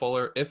 If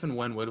and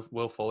when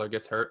Will Fuller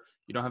gets hurt,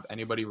 you don't have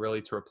anybody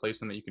really to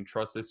replace him that you can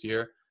trust this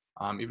year.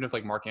 Even if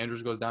like Mark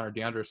Andrews goes down or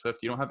DeAndre Swift,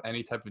 you don't have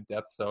any type of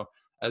depth. So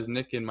as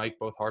Nick and Mike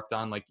both harped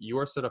on, like you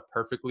are set up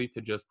perfectly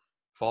to just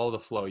follow the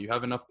flow. You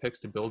have enough picks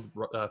to build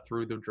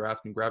through the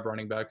draft and grab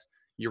running backs.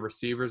 Your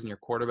receivers and your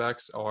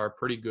quarterbacks are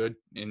pretty good.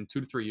 In 2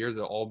 to 3 years,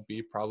 they'll all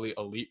be probably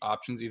elite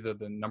options, either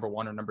the number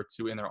 1 or number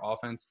 2 in their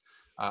offense.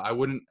 I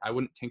wouldn't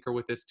tinker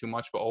with this too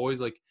much, but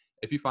always like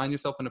if you find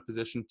yourself in a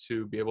position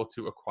to be able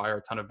to acquire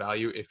a ton of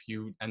value, if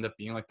you end up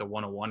being like the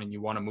 101 and you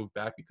want to move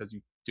back because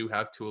you do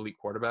have 2 elite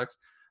quarterbacks,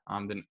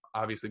 then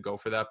obviously go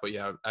for that. But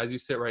yeah, as you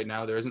sit right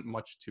now, there isn't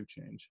much to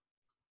change.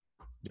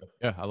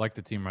 Yeah, I like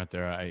the team right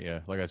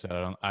there. Like I said,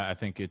 I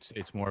think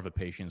it's more of a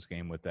patience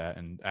game with that.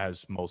 And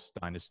as most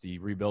dynasty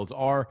rebuilds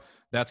are,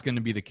 that's going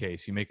to be the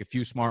case. You make a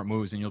few smart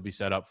moves and you'll be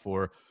set up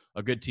for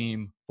a good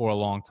team for a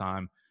long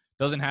time.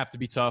 Doesn't have to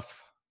be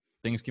tough.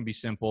 Things can be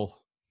simple.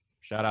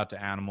 Shout out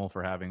to Animal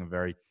for having a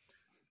very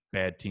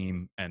bad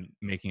team and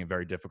making it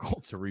very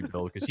difficult to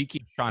rebuild, because he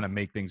keeps trying to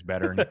make things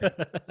better.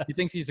 And he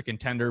thinks he's a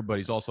contender, but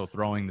he's also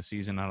throwing the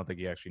season. I don't think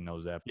he actually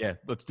knows that. Yeah,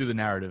 let's do the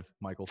narrative,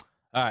 Michael.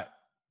 All right,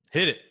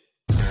 hit it.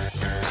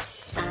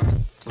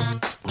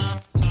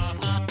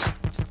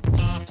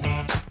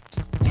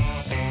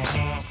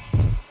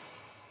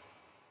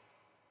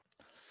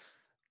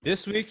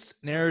 This week's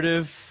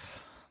narrative: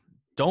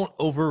 don't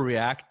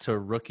overreact to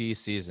rookie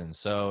season.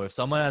 So if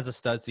someone has a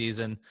stud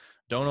season,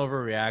 don't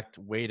overreact,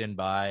 wait and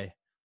buy.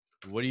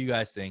 What do you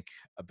guys think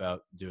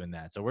about doing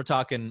that? So we're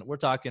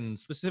talking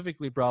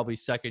specifically probably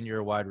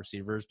second-year wide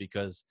receivers,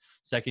 because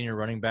second-year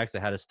running backs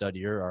that had a stud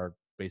year are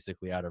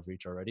basically out of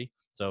reach already.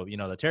 So, you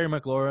know, the Terry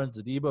McLaurins,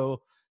 the Deebo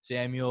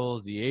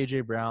Samuels, the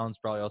A.J. Browns,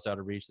 probably also out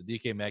of reach, the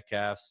DK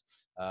Metcalfs.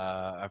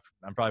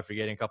 I'm probably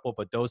forgetting a couple,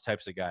 but those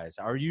types of guys.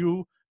 Are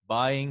you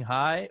buying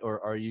high, or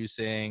are you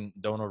saying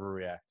don't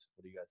overreact?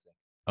 What do you guys think?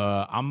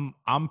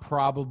 I'm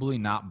probably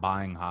not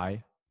buying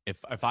high.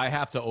 If I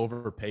have to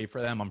overpay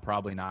for them, I'm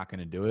probably not going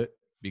to do it,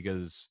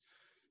 because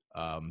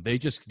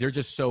they're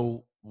just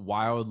so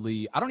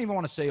wildly, I don't even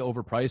want to say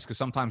overpriced, because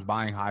sometimes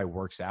buying high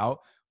works out.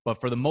 But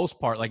for the most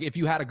part, like if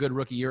you had a good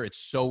rookie year, it's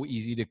so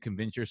easy to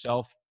convince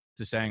yourself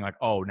to saying like,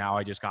 oh, now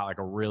I just got like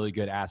a really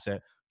good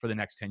asset for the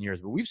next 10 years.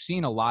 But we've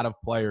seen a lot of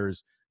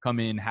players come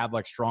in, have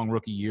like strong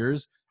rookie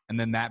years, and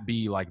then that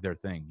be like their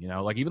thing, you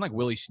know, like even like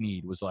Willie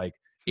Snead was like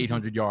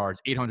 800 yards,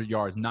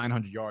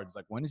 900 yards.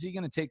 Like, when is he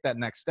going to take that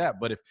next step?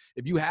 But if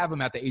you have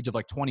him at the age of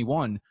like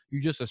 21,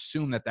 you just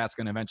assume that that's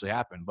going to eventually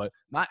happen. But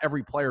not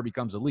every player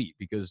becomes elite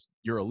because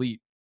you're elite,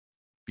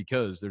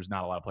 because there's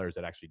not a lot of players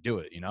that actually do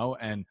it, you know?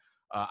 And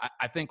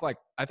I think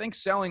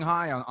selling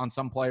high on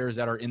some players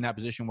that are in that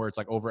position where it's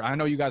like over. I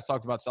know you guys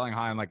talked about selling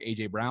high on like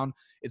AJ Brown.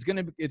 It's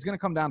gonna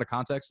come down to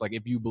context. Like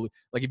if you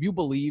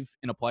believe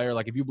in a player,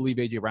 like if you believe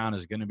AJ Brown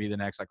is gonna be the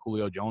next like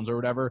Julio Jones or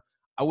whatever,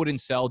 I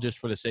wouldn't sell just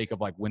for the sake of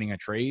like winning a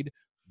trade.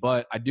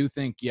 But I do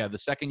think, yeah, the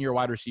second-year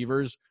wide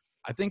receivers,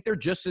 I think they're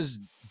just as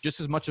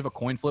much of a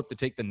coin flip to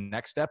take the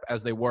next step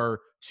as they were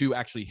to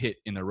actually hit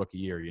in their rookie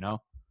year, you know?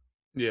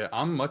 Yeah,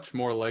 I'm much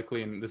more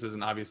likely, and this is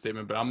an obvious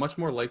statement, but I'm much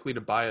more likely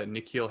to buy a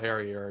N'Keal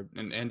Harry or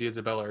an Andy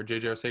Isabella or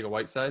JJ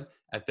Arcega-Whiteside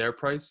at their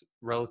price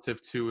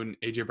relative to an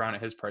AJ Brown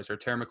at his price or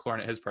Terry McLaurin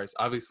at his price.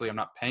 Obviously, I'm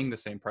not paying the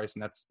same price,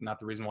 and that's not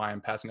the reason why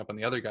I'm passing up on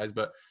the other guys,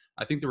 but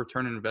I think the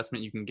return on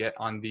investment you can get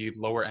on the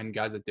lower end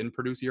guys that didn't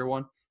produce year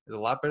one is a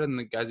lot better than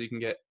the guys you can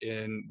get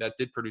in that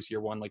did produce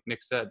year one. Like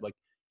Nick said, like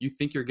you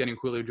think you're getting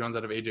Julio Jones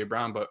out of AJ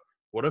Brown, but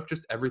what if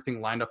just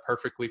everything lined up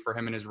perfectly for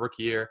him in his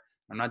rookie year?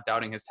 I'm not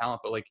doubting his talent,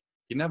 but like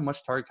he didn't have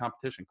much target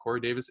competition. Corey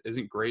Davis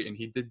isn't great, and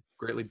he did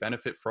greatly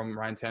benefit from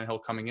Ryan Tannehill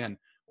coming in,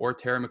 or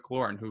Terry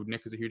McLaurin, who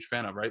Nick is a huge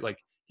fan of, right? Like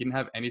he didn't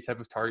have any type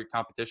of target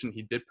competition.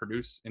 He did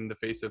produce in the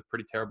face of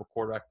pretty terrible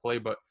quarterback play,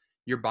 but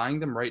you're buying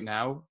them right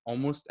now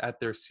almost at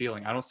their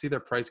ceiling. I don't see their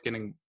price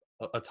getting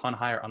a ton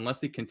higher unless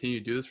they continue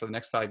to do this for the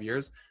next 5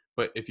 years.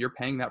 But if you're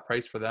paying that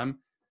price for them,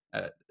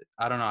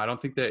 I don't know. I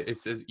don't think that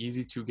it's as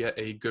easy to get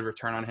a good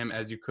return on him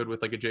as you could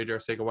with like a JJ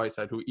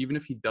Arcega-Whiteside, who even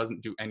if he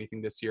doesn't do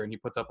anything this year and he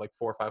puts up like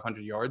 400 or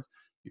 500 yards,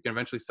 you can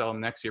eventually sell him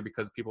next year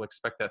because people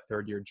expect that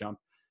third year jump.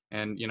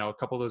 And, you know, a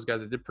couple of those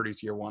guys that did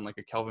produce year one, like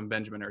a Kelvin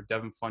Benjamin or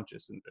Devin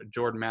Funchess and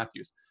Jordan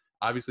Matthews.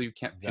 Obviously, you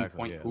can't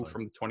pinpoint who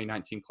from the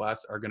 2019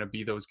 class are going to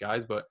be those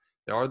guys, but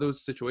there are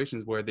those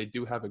situations where they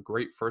do have a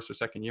great first or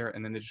second year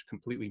and then they just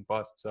completely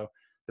bust. So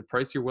the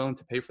price you're willing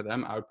to pay for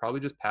them, I would probably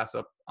just pass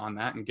up on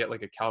that and get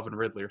like a Calvin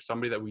Ridley or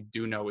somebody that we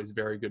do know is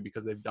very good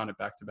because they've done it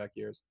back-to-back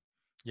years.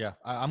 Yeah,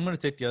 I'm going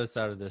to take the other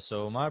side of this.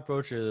 So my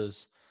approach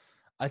is,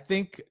 I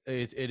think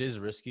it is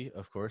risky,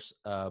 of course,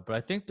 but I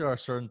think there are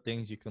certain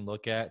things you can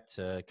look at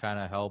to kind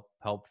of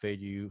help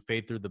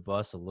fade through the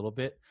bus a little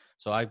bit.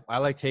 So I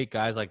like take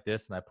guys like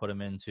this and I put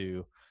them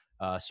into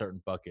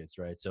certain buckets,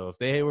 right? So if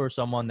they were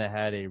someone that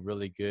had a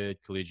really good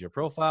collegiate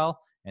profile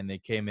and they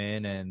came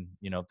in and,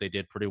 you know, they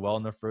did pretty well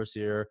in their first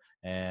year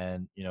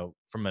and, you know,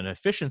 from an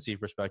efficiency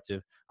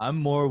perspective, I'm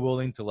more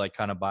willing to like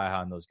kind of buy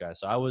high on those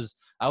guys. So I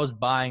was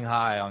buying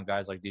high on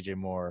guys like DJ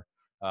Moore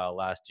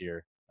last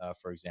year,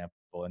 for example.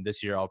 And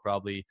this year I'll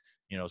probably,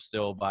 you know,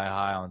 still buy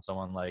high on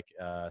someone like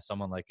an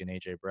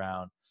AJ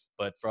Brown.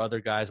 But for other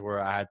guys where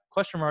I had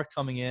question marks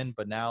coming in,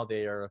 but now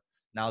they're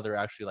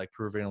actually like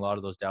proving a lot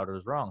of those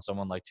doubters wrong.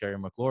 Someone like Terry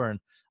McLaurin,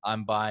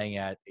 I'm buying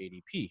at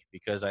ADP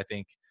because I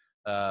think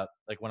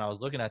like when I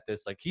was looking at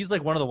this, like he's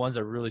like one of the ones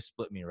that really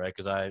split me, right?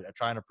 Because I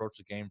try and approach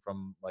the game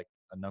from like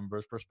a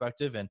numbers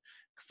perspective and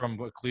from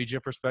a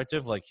collegiate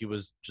perspective, like he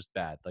was just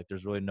bad. Like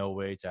there's really no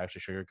way to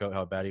actually sugarcoat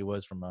how bad he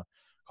was from a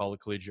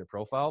collegiate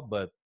profile.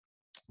 But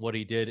what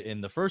he did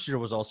in the first year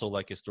was also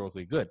like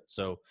historically good.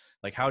 So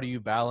like how do you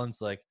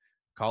balance like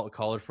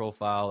college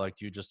profile? Like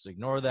do you just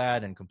ignore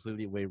that and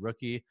completely weigh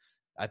rookie?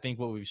 I think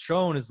what we've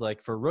shown is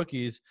like for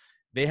rookies,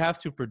 they have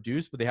to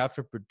produce, but they have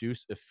to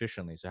produce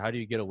efficiently. So how do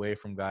you get away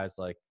from guys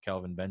like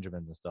Kelvin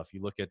Benjamins and stuff?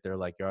 You look at their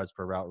like yards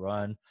per route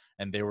run,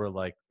 and they were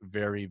like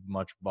very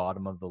much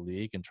bottom of the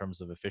league in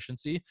terms of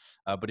efficiency.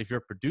 But if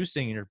you're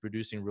producing and you're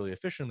producing really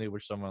efficiently,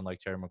 which someone like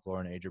Terry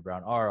McLaurin and AJ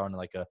Brown are on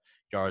like a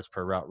yards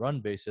per route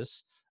run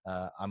basis,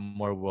 I'm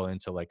more willing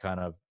to like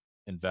kind of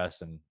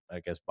invest and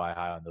I guess buy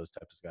high on those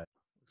types of guys.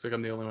 Looks like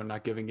I'm the only one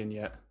not giving in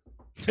yet.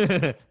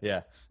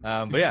 Yeah.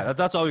 But yeah,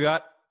 that's all we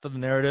got for the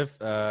narrative.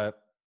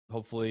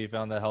 Hopefully you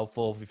found that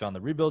helpful. If you found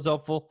the rebuilds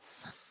helpful,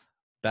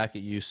 back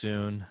at you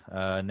soon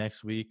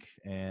next week.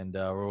 And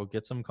we'll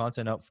get some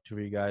content out for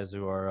you guys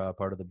who are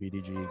part of the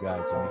BDG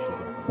guide. So make sure you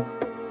get it.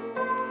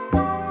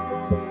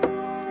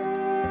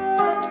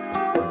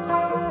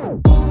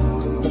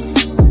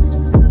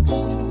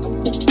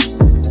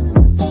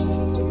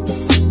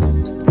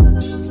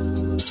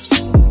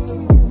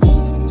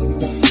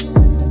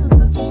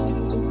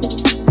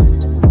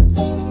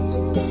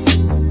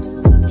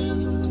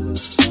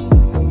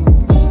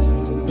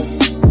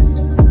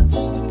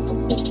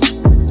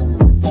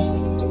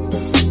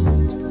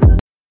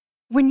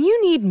 When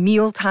you need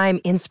mealtime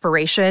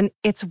inspiration,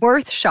 it's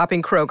worth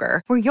shopping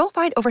Kroger, where you'll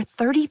find over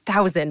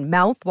 30,000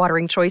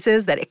 mouth-watering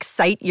choices that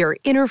excite your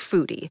inner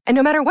foodie. And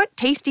no matter what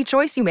tasty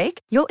choice you make,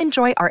 you'll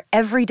enjoy our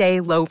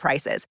everyday low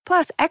prices,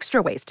 plus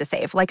extra ways to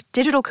save, like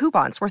digital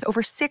coupons worth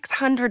over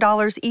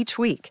 $600 each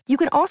week. You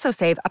can also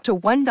save up to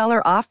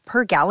 $1 off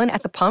per gallon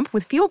at the pump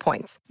with fuel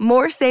points.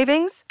 More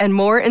savings and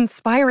more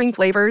inspiring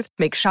flavors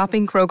make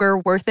shopping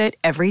Kroger worth it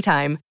every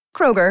time.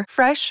 Kroger,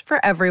 fresh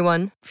for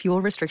everyone.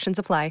 Fuel restrictions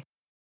apply.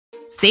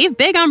 Save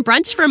big on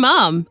brunch for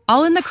mom,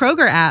 all in the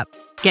Kroger app.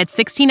 Get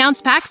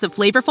 16-ounce packs of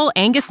flavorful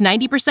Angus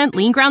 90%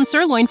 lean ground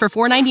sirloin for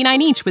 $4.99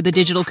 each with a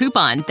digital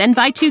coupon. Then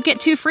buy 2, get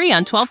 2 free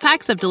on 12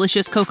 packs of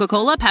delicious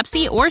Coca-Cola,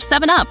 Pepsi, or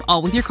 7-Up,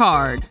 all with your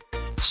card.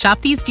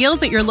 Shop these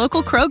deals at your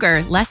local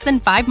Kroger, less than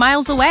 5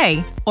 miles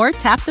away. Or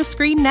tap the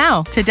screen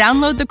now to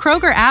download the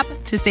Kroger app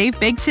to save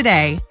big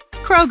today.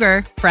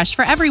 Kroger, fresh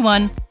for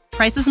everyone.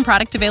 Prices and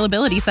product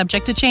availability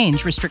subject to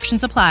change.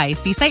 Restrictions apply.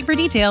 See site for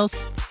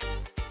details.